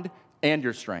mind, and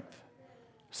your strength.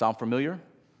 Sound familiar?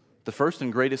 The first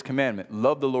and greatest commandment,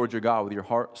 love the Lord your God with your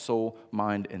heart, soul,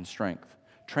 mind, and strength.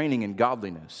 Training in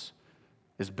godliness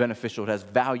is beneficial. It has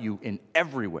value in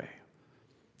every way,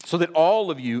 so that all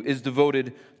of you is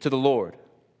devoted to the Lord.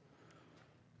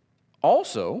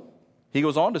 Also, he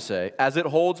goes on to say, as it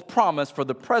holds promise for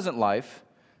the present life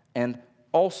and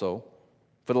also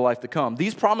for the life to come.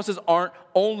 These promises aren't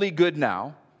only good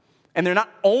now, and they're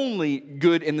not only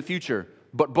good in the future,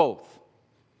 but both.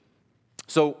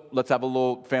 So let's have a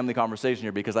little family conversation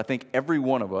here, because I think every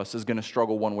one of us is going to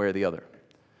struggle one way or the other.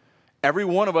 Every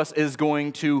one of us is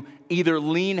going to either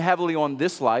lean heavily on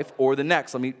this life or the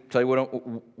next. Let me tell you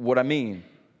what I mean.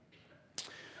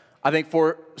 I think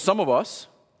for some of us,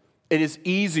 it is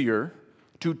easier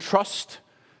to trust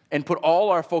and put all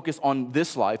our focus on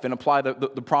this life and apply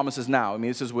the promises now. I mean,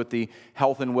 this is what the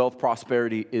health and wealth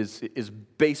prosperity is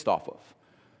based off of.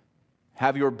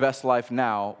 Have your best life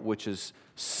now, which is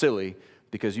silly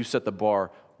because you set the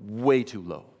bar way too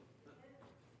low.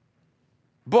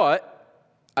 But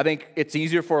I think it's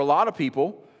easier for a lot of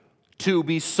people to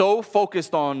be so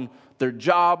focused on their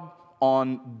job,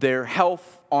 on their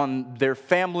health, on their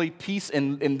family, peace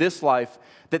in this life,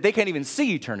 that they can't even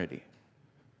see eternity.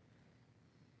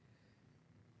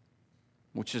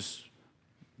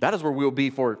 That is where we'll be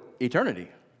for eternity.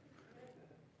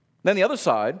 Then the other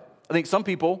side, I think some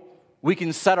people, we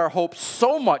can set our hope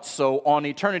so much so on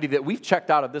eternity that we've checked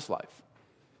out of this life.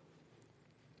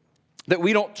 That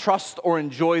we don't trust or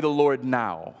enjoy the Lord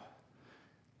now.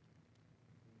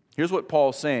 Here's what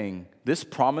Paul's saying. This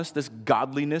promise, this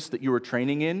godliness that you are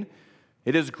training in,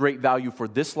 it is great value for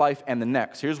this life and the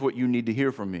next. Here's what you need to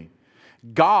hear from me.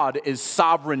 God is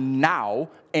sovereign now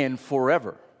and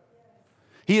forever.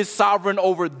 He is sovereign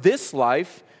over this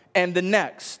life and the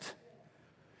next.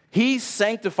 He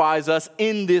sanctifies us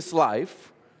in this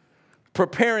life,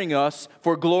 preparing us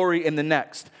for glory in the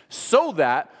next, so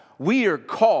that we are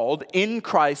called in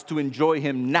Christ to enjoy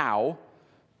Him now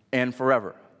and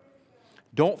forever.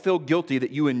 Don't feel guilty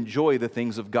that you enjoy the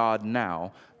things of God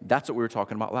now. That's what we were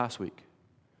talking about last week.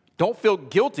 Don't feel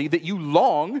guilty that you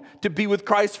long to be with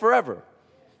Christ forever.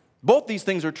 Both these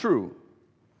things are true.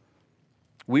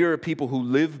 We are a people who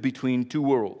live between two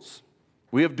worlds.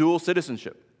 We have dual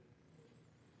citizenship.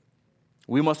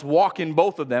 We must walk in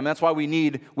both of them. That's why we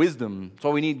need wisdom. That's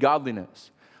why we need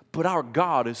godliness. But our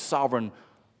God is sovereign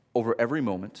over every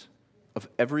moment of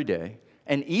every day.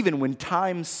 And even when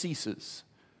time ceases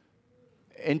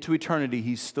into eternity,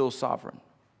 He's still sovereign.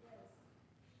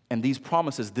 And these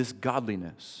promises, this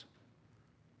godliness.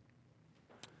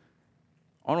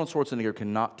 Arnold Schwarzenegger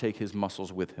cannot take his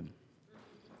muscles with him.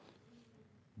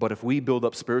 But if we build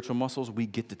up spiritual muscles, we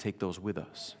get to take those with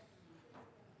us.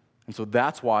 And so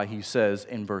that's why he says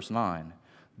in verse 9,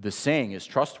 the saying is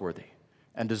trustworthy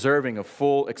and deserving of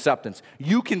full acceptance.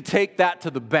 You can take that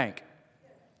to the bank,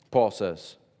 Paul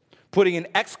says, putting an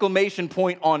exclamation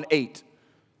point on 8.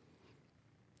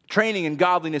 Training in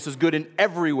godliness is good in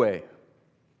every way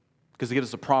because it gives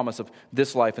us a promise of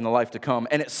this life and the life to come.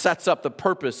 And it sets up the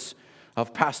purpose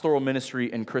of pastoral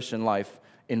ministry and Christian life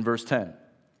in verse 10.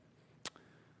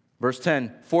 Verse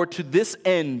 10, for to this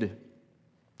end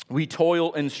we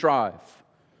toil and strive.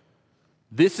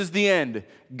 This is the end.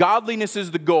 Godliness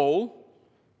is the goal.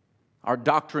 Our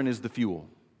doctrine is the fuel.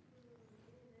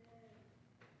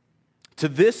 To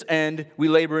this end we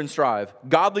labor and strive.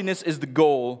 Godliness is the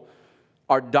goal.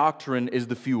 Our doctrine is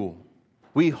the fuel.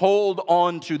 We hold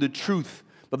on to the truth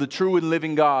of the true and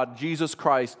living God, Jesus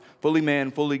Christ, fully man,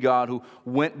 fully God, who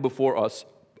went before us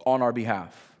on our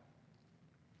behalf.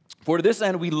 For to this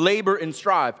end we labor and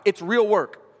strive. It's real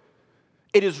work.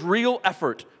 It is real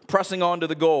effort pressing on to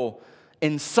the goal.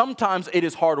 And sometimes it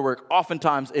is hard work.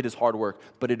 Oftentimes it is hard work,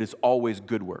 but it is always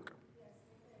good work.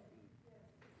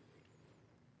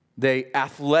 The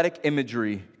athletic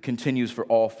imagery continues for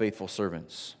all faithful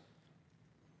servants.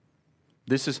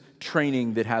 This is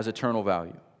training that has eternal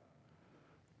value.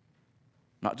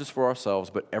 Not just for ourselves,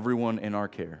 but everyone in our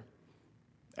care,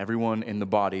 everyone in the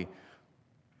body.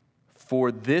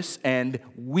 For this end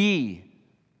we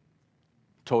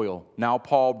toil. Now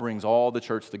Paul brings all the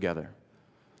church together.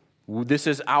 This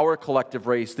is our collective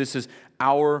race. This is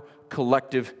our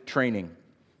collective training.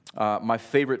 My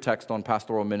favorite text on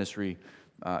pastoral ministry,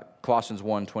 Colossians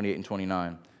 1, 28 and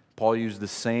 29. Paul used the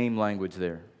same language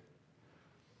there.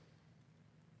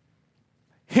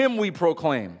 Him we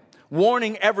proclaim,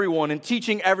 warning everyone and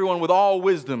teaching everyone with all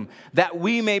wisdom, that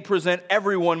we may present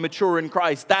everyone mature in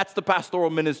Christ. That's the pastoral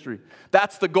ministry.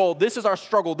 That's the goal. This is our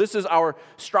struggle. This is our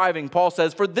striving. Paul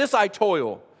says, for this I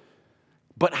toil.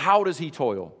 But how does he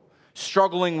toil?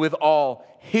 Struggling with all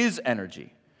his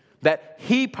energy that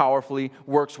he powerfully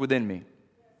works within me.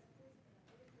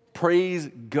 Praise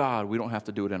God, we don't have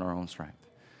to do it in our own strength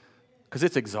because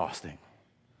it's exhausting.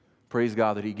 Praise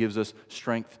God that he gives us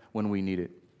strength when we need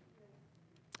it.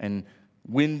 And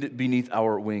wind beneath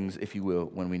our wings, if you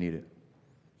will, when we need it.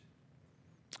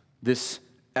 This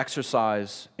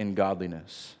exercise in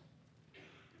godliness.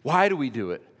 Why do we do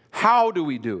it? How do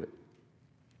we do it?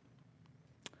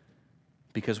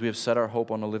 Because we have set our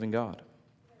hope on the living God.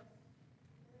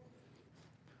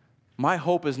 My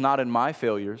hope is not in my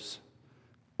failures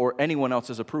or anyone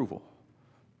else's approval.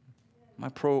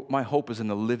 My hope is in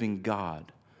the living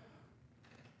God.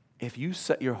 If you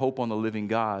set your hope on the living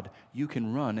God, you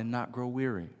can run and not grow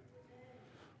weary.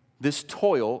 This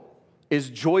toil is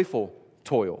joyful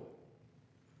toil.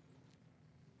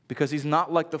 Because he's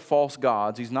not like the false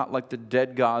gods. He's not like the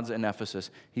dead gods in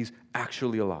Ephesus. He's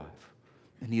actually alive.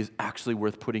 And he is actually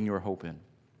worth putting your hope in.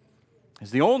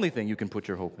 It's the only thing you can put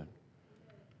your hope in.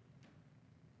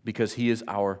 Because he is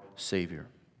our Savior.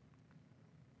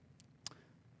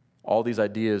 All these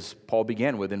ideas Paul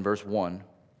began with in verse 1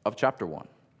 of chapter 1.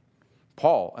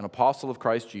 Paul, an apostle of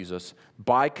Christ Jesus,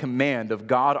 by command of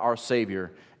God our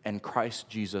Savior and Christ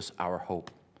Jesus our hope.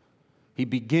 He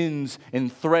begins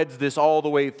and threads this all the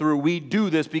way through. We do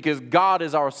this because God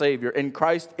is our Savior and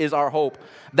Christ is our hope.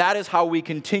 That is how we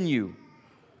continue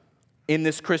in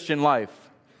this Christian life.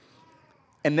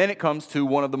 And then it comes to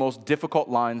one of the most difficult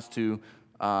lines to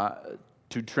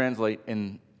translate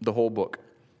in the whole book.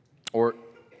 Or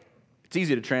it's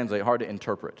easy to translate, hard to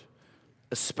interpret.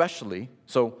 Especially,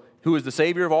 so who is the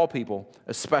Savior of all people,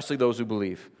 especially those who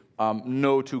believe.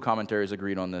 No two commentaries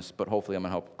agreed on this, but hopefully I'm going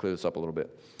to help clear this up a little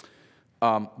bit.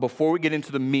 Before we get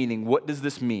into the meaning, what does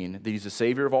this mean that he's the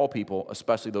Savior of all people,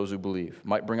 especially those who believe?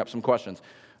 Might bring up some questions.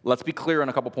 Let's be clear on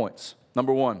a couple points.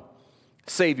 Number one,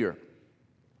 Savior.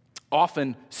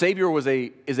 Often, Savior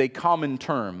is a common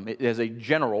term. It has a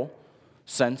general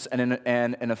sense and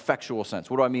an effectual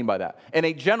sense. What do I mean by that? In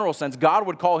a general sense, God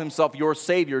would call himself your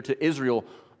Savior to Israel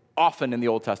often in the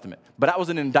Old Testament. But that was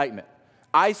an indictment.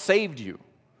 I saved you,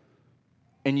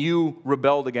 and you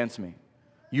rebelled against me.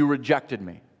 You rejected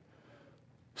me.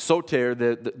 Soter,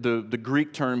 the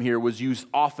Greek term here, was used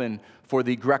often for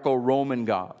the Greco-Roman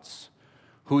gods,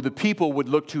 who the people would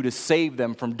look to save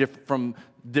them from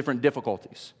different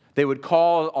difficulties. They would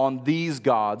call on these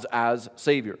gods as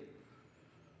Savior.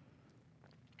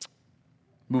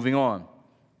 Moving on.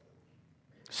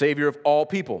 Savior of all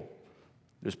people.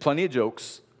 There's plenty of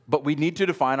jokes, but we need to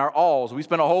define our alls. We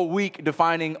spent a whole week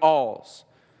defining alls.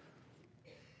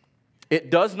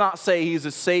 It does not say he's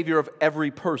a Savior of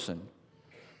every person.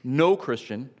 No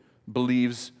Christian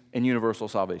believes in universal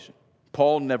salvation.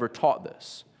 Paul never taught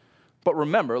this. But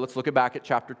remember, let's look back at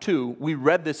chapter 2. We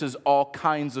read this as all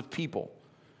kinds of people.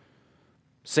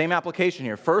 Same application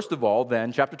here. First of all,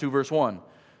 then, chapter 2, verse 1.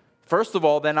 First of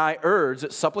all, then I urge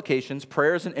that supplications,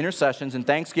 prayers, and intercessions and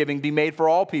thanksgiving be made for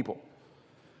all people.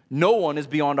 No one is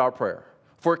beyond our prayer.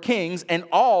 For kings and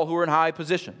all who are in high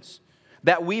positions,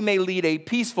 that we may lead a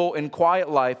peaceful and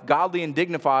quiet life, godly and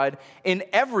dignified in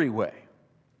every way.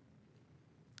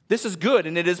 This is good,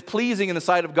 and it is pleasing in the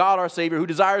sight of God our Savior, who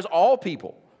desires all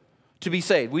people to be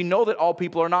saved. We know that all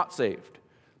people are not saved,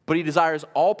 but he desires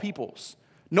all peoples.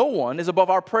 No one is above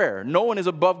our prayer. No one is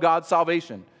above God's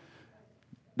salvation.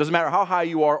 Doesn't matter how high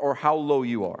you are or how low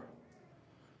you are.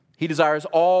 He desires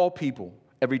all people,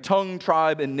 every tongue,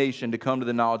 tribe, and nation to come to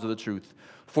the knowledge of the truth.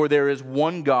 For there is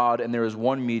one God and there is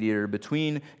one mediator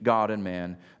between God and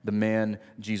man, the man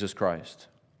Jesus Christ.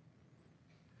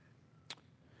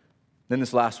 Then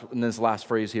this last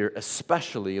phrase here,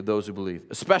 especially of those who believe.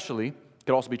 Especially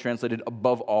could also be translated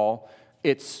above all.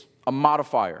 It's a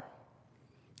modifier.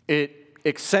 It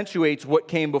accentuates what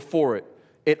came before it.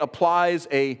 It applies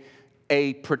a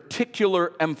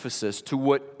particular emphasis to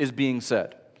what is being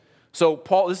said. So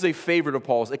Paul, this is a favorite of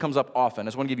Paul's. It comes up often. I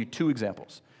just want to give you two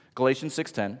examples. Galatians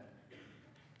 6:10.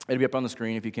 It'll be up on the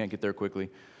screen if you can't get there quickly.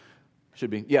 Should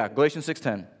be. Yeah, Galatians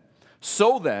 6:10.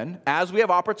 So then, as we have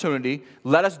opportunity,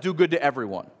 let us do good to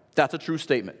everyone. That's a true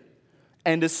statement.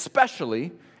 And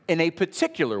especially in a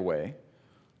particular way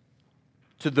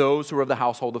to those who are of the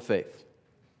household of faith.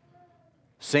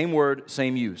 Same word,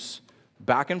 same use.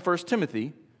 Back in 1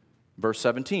 Timothy, verse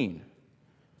 17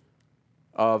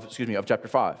 of chapter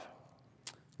 5.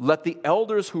 Let the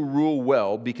elders who rule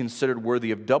well be considered worthy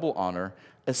of double honor,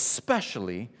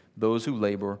 especially those who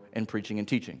labor in preaching and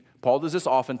teaching. Paul does this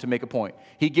often to make a point.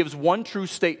 He gives one true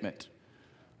statement,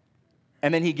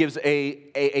 and then he gives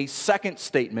a second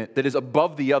statement that is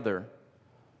above the other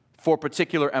for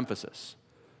particular emphasis.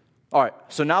 All right,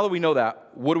 so now that we know that,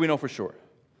 what do we know for sure?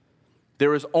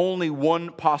 There is only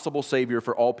one possible Savior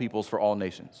for all peoples, for all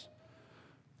nations.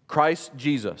 Christ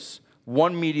Jesus,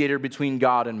 one mediator between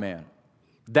God and man.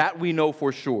 That we know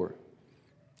for sure.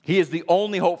 He is the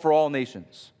only hope for all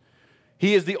nations.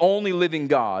 He is the only living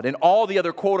God, and all the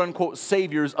other quote-unquote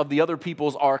saviors of the other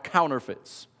peoples are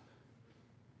counterfeits.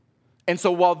 And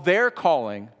so while they're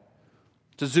calling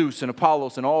to Zeus and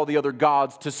Apollos and all the other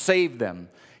gods to save them,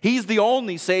 he's the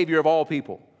only Savior of all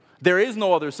people. There is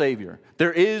no other Savior.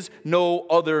 There is no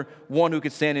other one who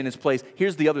could stand in his place.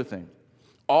 Here's the other thing.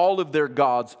 All of their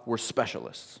gods were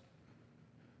specialists.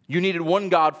 You needed one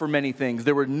God for many things.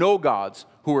 There were no gods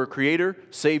who were creator,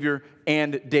 savior,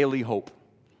 and daily hope.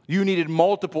 You needed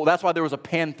multiple. That's why there was a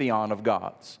pantheon of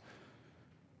gods.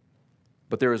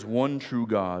 But there is one true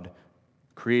God,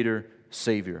 creator,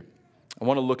 savior. I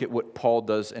want to look at what Paul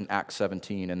does in Acts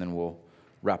 17, and then we'll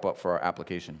wrap up for our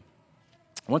application.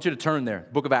 I want you to turn there,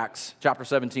 book of Acts, chapter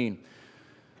 17.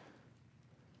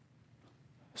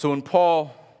 So when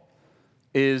Paul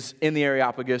is in the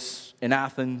Areopagus in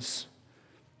Athens,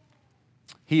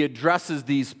 he addresses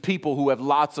these people who have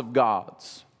lots of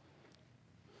gods.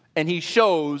 And he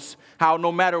shows how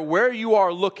no matter where you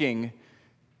are looking,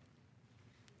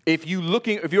 if you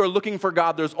are looking for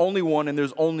God, there's only one, and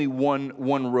there's only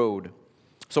one road.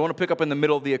 So I want to pick up in the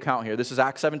middle of the account here. This is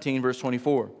Acts 17, verse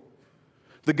 24.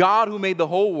 The God who made the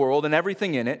whole world and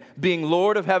everything in it, being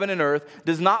Lord of heaven and earth,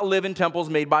 does not live in temples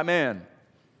made by man,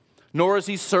 nor is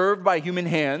he served by human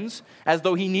hands as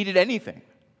though he needed anything,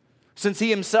 since he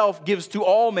himself gives to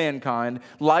all mankind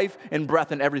life and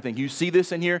breath and everything. You see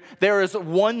this in here? There is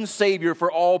one Savior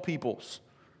for all peoples.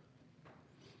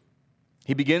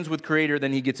 He begins with Creator,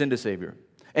 then he gets into Savior.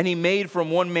 And he made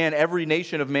from one man every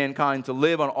nation of mankind to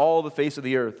live on all the face of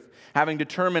the earth, having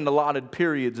determined allotted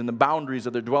periods and the boundaries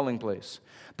of their dwelling place,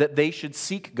 that they should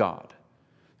seek God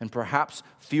and perhaps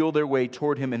feel their way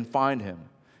toward him and find him.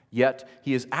 Yet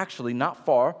he is actually not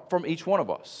far from each one of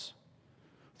us.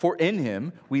 For in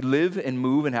him we live and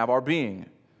move and have our being.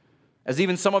 As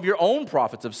even some of your own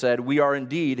prophets have said, we are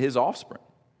indeed his offspring.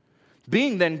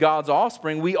 Being then God's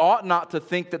offspring, we ought not to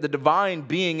think that the divine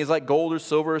being is like gold or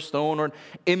silver or stone or an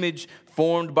image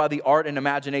formed by the art and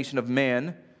imagination of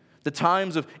man. The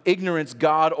times of ignorance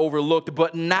God overlooked,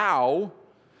 but now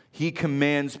he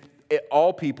commands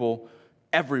all people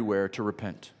everywhere to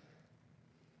repent.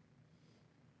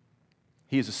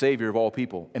 He is the Savior of all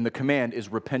people, and the command is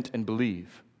repent and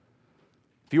believe.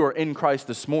 If you are in Christ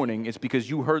this morning, it's because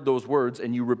you heard those words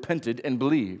and you repented and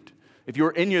believed. If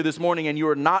you're in here this morning and you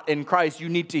are not in Christ, you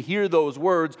need to hear those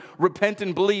words, repent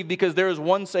and believe, because there is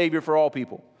one Savior for all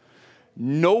people.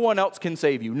 No one else can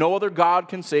save you. No other God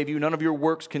can save you. None of your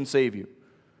works can save you.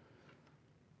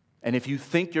 And if you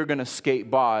think you're going to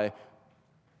skate by,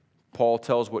 Paul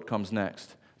tells what comes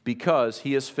next. Because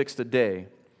he has fixed a day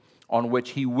on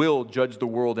which he will judge the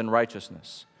world in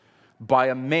righteousness by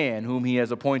a man whom he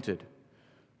has appointed.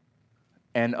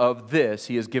 And of this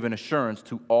he has given assurance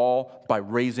to all by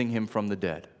raising him from the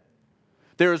dead.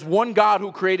 There is one God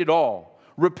who created all.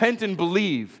 Repent and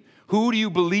believe. Who do you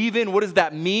believe in? What does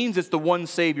that mean? It's the one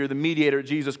Savior, the mediator,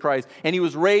 Jesus Christ. And he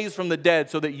was raised from the dead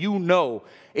so that you know,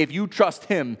 if you trust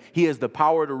him, he has the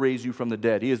power to raise you from the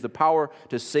dead. He has the power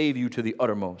to save you to the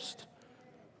uttermost.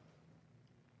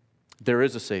 There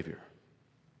is a Savior.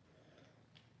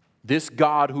 This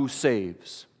God who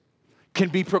saves can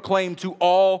be proclaimed to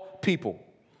all people.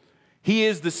 He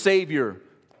is the Savior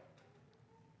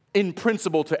in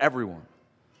principle to everyone.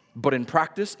 But in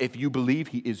practice, if you believe,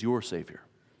 he is your Savior.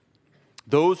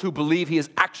 Those who believe he is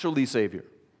actually Savior.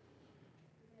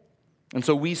 And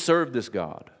so we serve this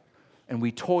God. And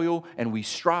we toil and we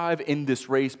strive in this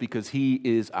race because he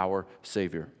is our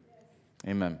Savior.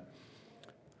 Amen.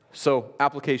 So,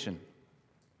 application.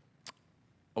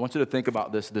 I want you to think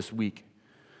about this week.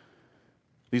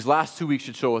 These last 2 weeks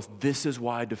should show us this is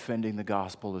why defending the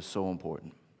gospel is so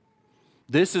important.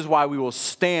 This is why we will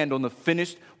stand on the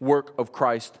finished work of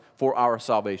Christ for our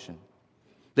salvation.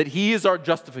 That he is our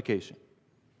justification.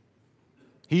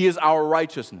 He is our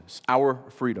righteousness, our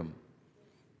freedom.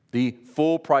 The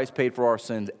full price paid for our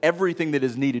sins. Everything that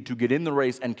is needed to get in the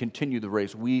race and continue the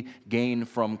race, we gain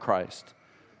from Christ.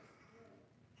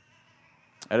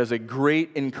 That is a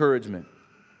great encouragement.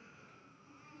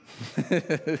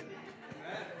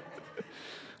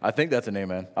 I think that's an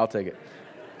amen. I'll take it.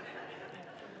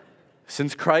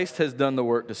 Since Christ has done the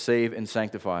work to save and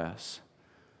sanctify us,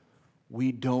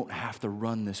 we don't have to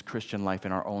run this Christian life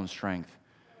in our own strength.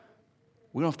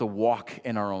 We don't have to walk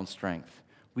in our own strength.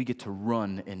 We get to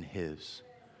run in his.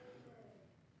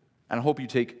 And I hope you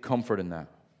take comfort in that.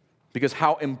 Because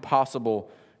how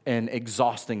impossible and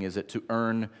exhausting is it to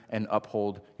earn and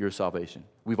uphold your salvation?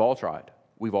 We've all tried.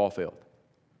 We've all failed.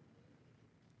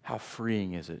 How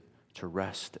freeing is it to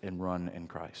rest and run in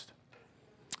Christ?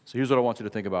 So here's what I want you to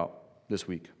think about this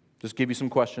week. Just give you some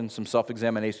questions, some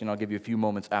self-examination. I'll give you a few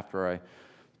moments after I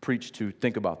preach to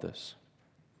think about this.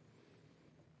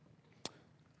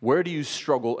 Where do you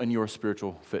struggle in your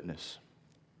spiritual fitness?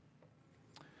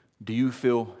 Do you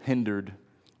feel hindered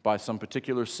by some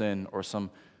particular sin or some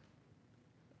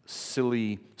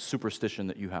silly superstition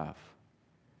that you have?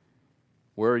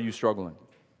 Where are you struggling?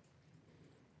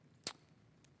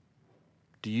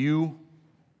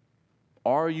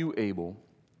 Are you able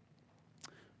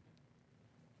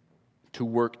to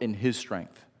work in his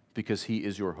strength because he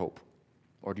is your hope?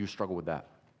 Or do you struggle with that?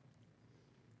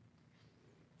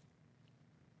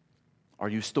 Are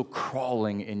you still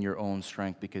crawling in your own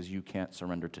strength because you can't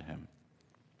surrender to him?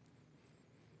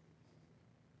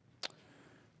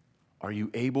 Are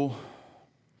you able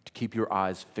to keep your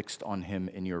eyes fixed on him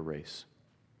in your race?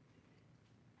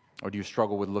 Or do you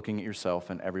struggle with looking at yourself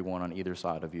and everyone on either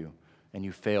side of you, and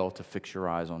you fail to fix your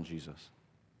eyes on Jesus?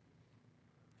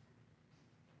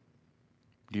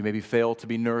 Do you maybe fail to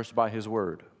be nourished by his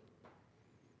word?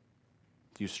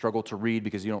 Do you struggle to read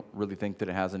because you don't really think that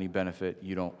it has any benefit?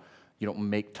 You don't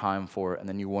make time for it, and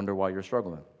then you wonder why you're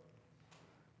struggling?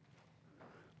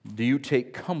 Do you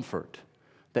take comfort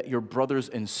that your brothers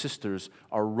and sisters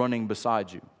are running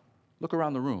beside you? Look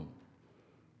around the room.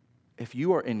 If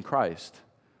you are in Christ,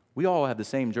 we all have the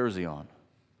same jersey on.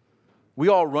 We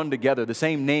all run together. The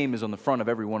same name is on the front of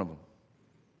every one of them.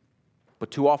 But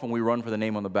too often we run for the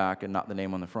name on the back and not the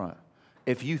name on the front.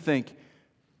 If you think,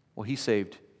 well, he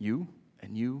saved you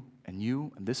and you and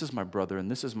you, and this is my brother and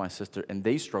this is my sister, and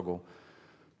they struggle,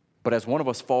 but as one of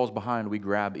us falls behind, we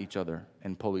grab each other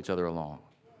and pull each other along.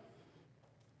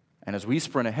 And as we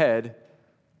sprint ahead,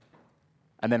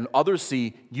 and then others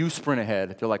see you sprint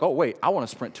ahead, they're like, oh, wait, I want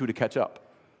to sprint too to catch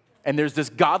up. And there's this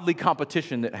godly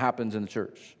competition that happens in the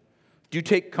church. Do you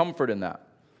take comfort in that?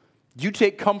 Do you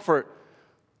take comfort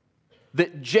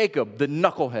that Jacob, the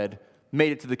knucklehead,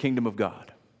 made it to the kingdom of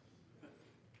God?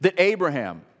 That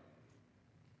Abraham,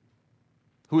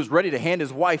 who was ready to hand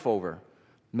his wife over,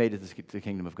 made it to the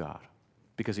kingdom of God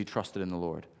because he trusted in the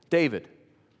Lord. David,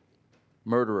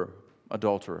 murderer,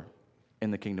 adulterer,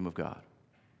 in the kingdom of God.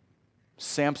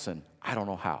 Samson, I don't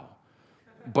know how,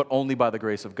 but only by the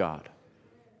grace of God.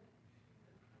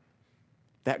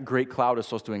 That great cloud is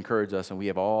supposed to encourage us, and we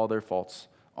have all their faults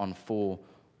on full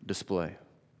display.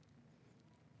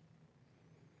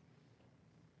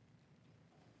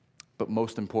 But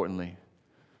most importantly,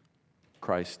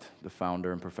 Christ, the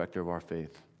founder and perfecter of our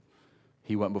faith,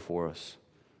 he went before us,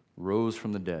 rose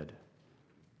from the dead.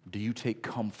 Do you take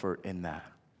comfort in that?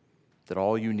 That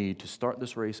all you need to start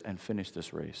this race and finish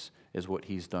this race is what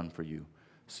he's done for you,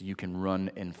 so you can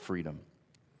run in freedom.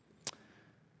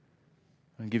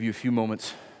 I'll give you a few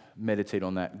moments, meditate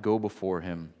on that, go before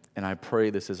him, and I pray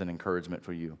this is an encouragement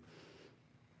for you,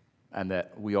 and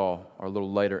that we all are a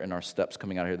little lighter in our steps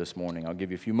coming out here this morning. I'll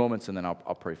give you a few moments, and then I'll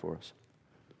pray for us.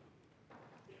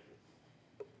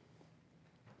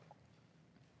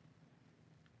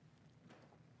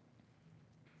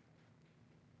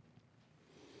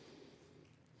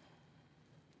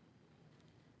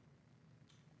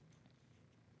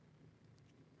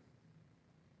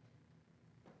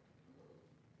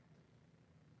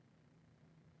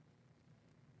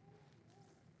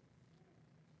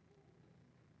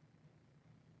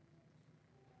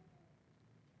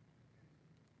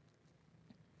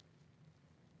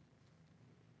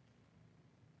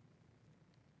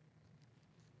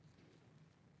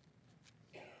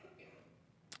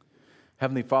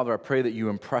 Heavenly Father, I pray that you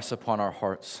impress upon our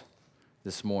hearts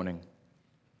this morning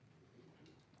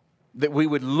that we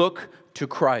would look to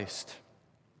Christ,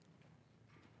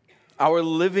 our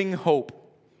living hope.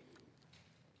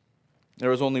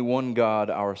 There is only one God,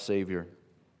 our Savior.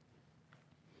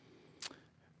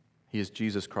 He is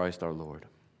Jesus Christ, our Lord.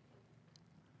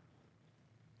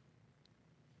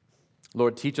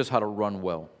 Lord, teach us how to run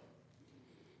well.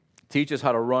 Teach us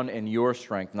how to run in your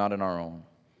strength, not in our own.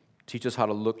 Teach us how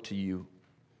to look to you.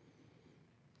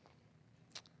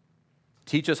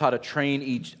 Teach us how to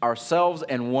train ourselves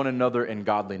and one another in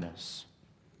godliness.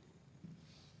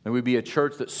 May we be a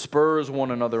church that spurs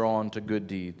one another on to good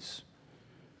deeds,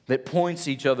 that points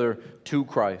each other to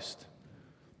Christ,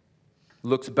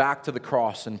 looks back to the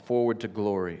cross and forward to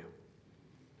glory.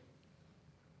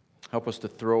 Help us to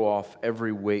throw off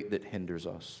every weight that hinders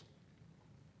us.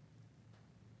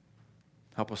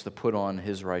 Help us to put on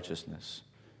his righteousness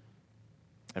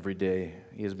every day.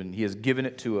 He has given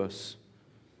it to us,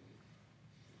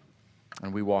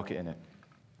 and we walk in it.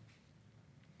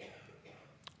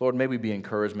 Lord, may we be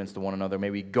encouragements to one another.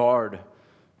 May we guard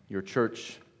your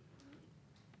church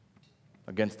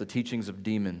against the teachings of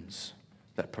demons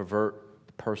that pervert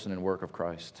the person and work of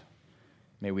Christ.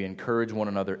 May we encourage one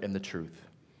another in the truth,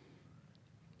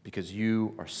 because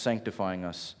you are sanctifying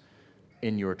us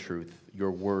in your truth.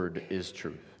 Your word is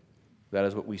truth. That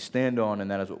is what we stand on, and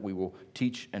that is what we will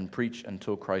teach and preach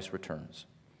until Christ returns.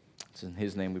 It's in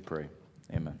his name we pray.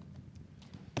 Amen.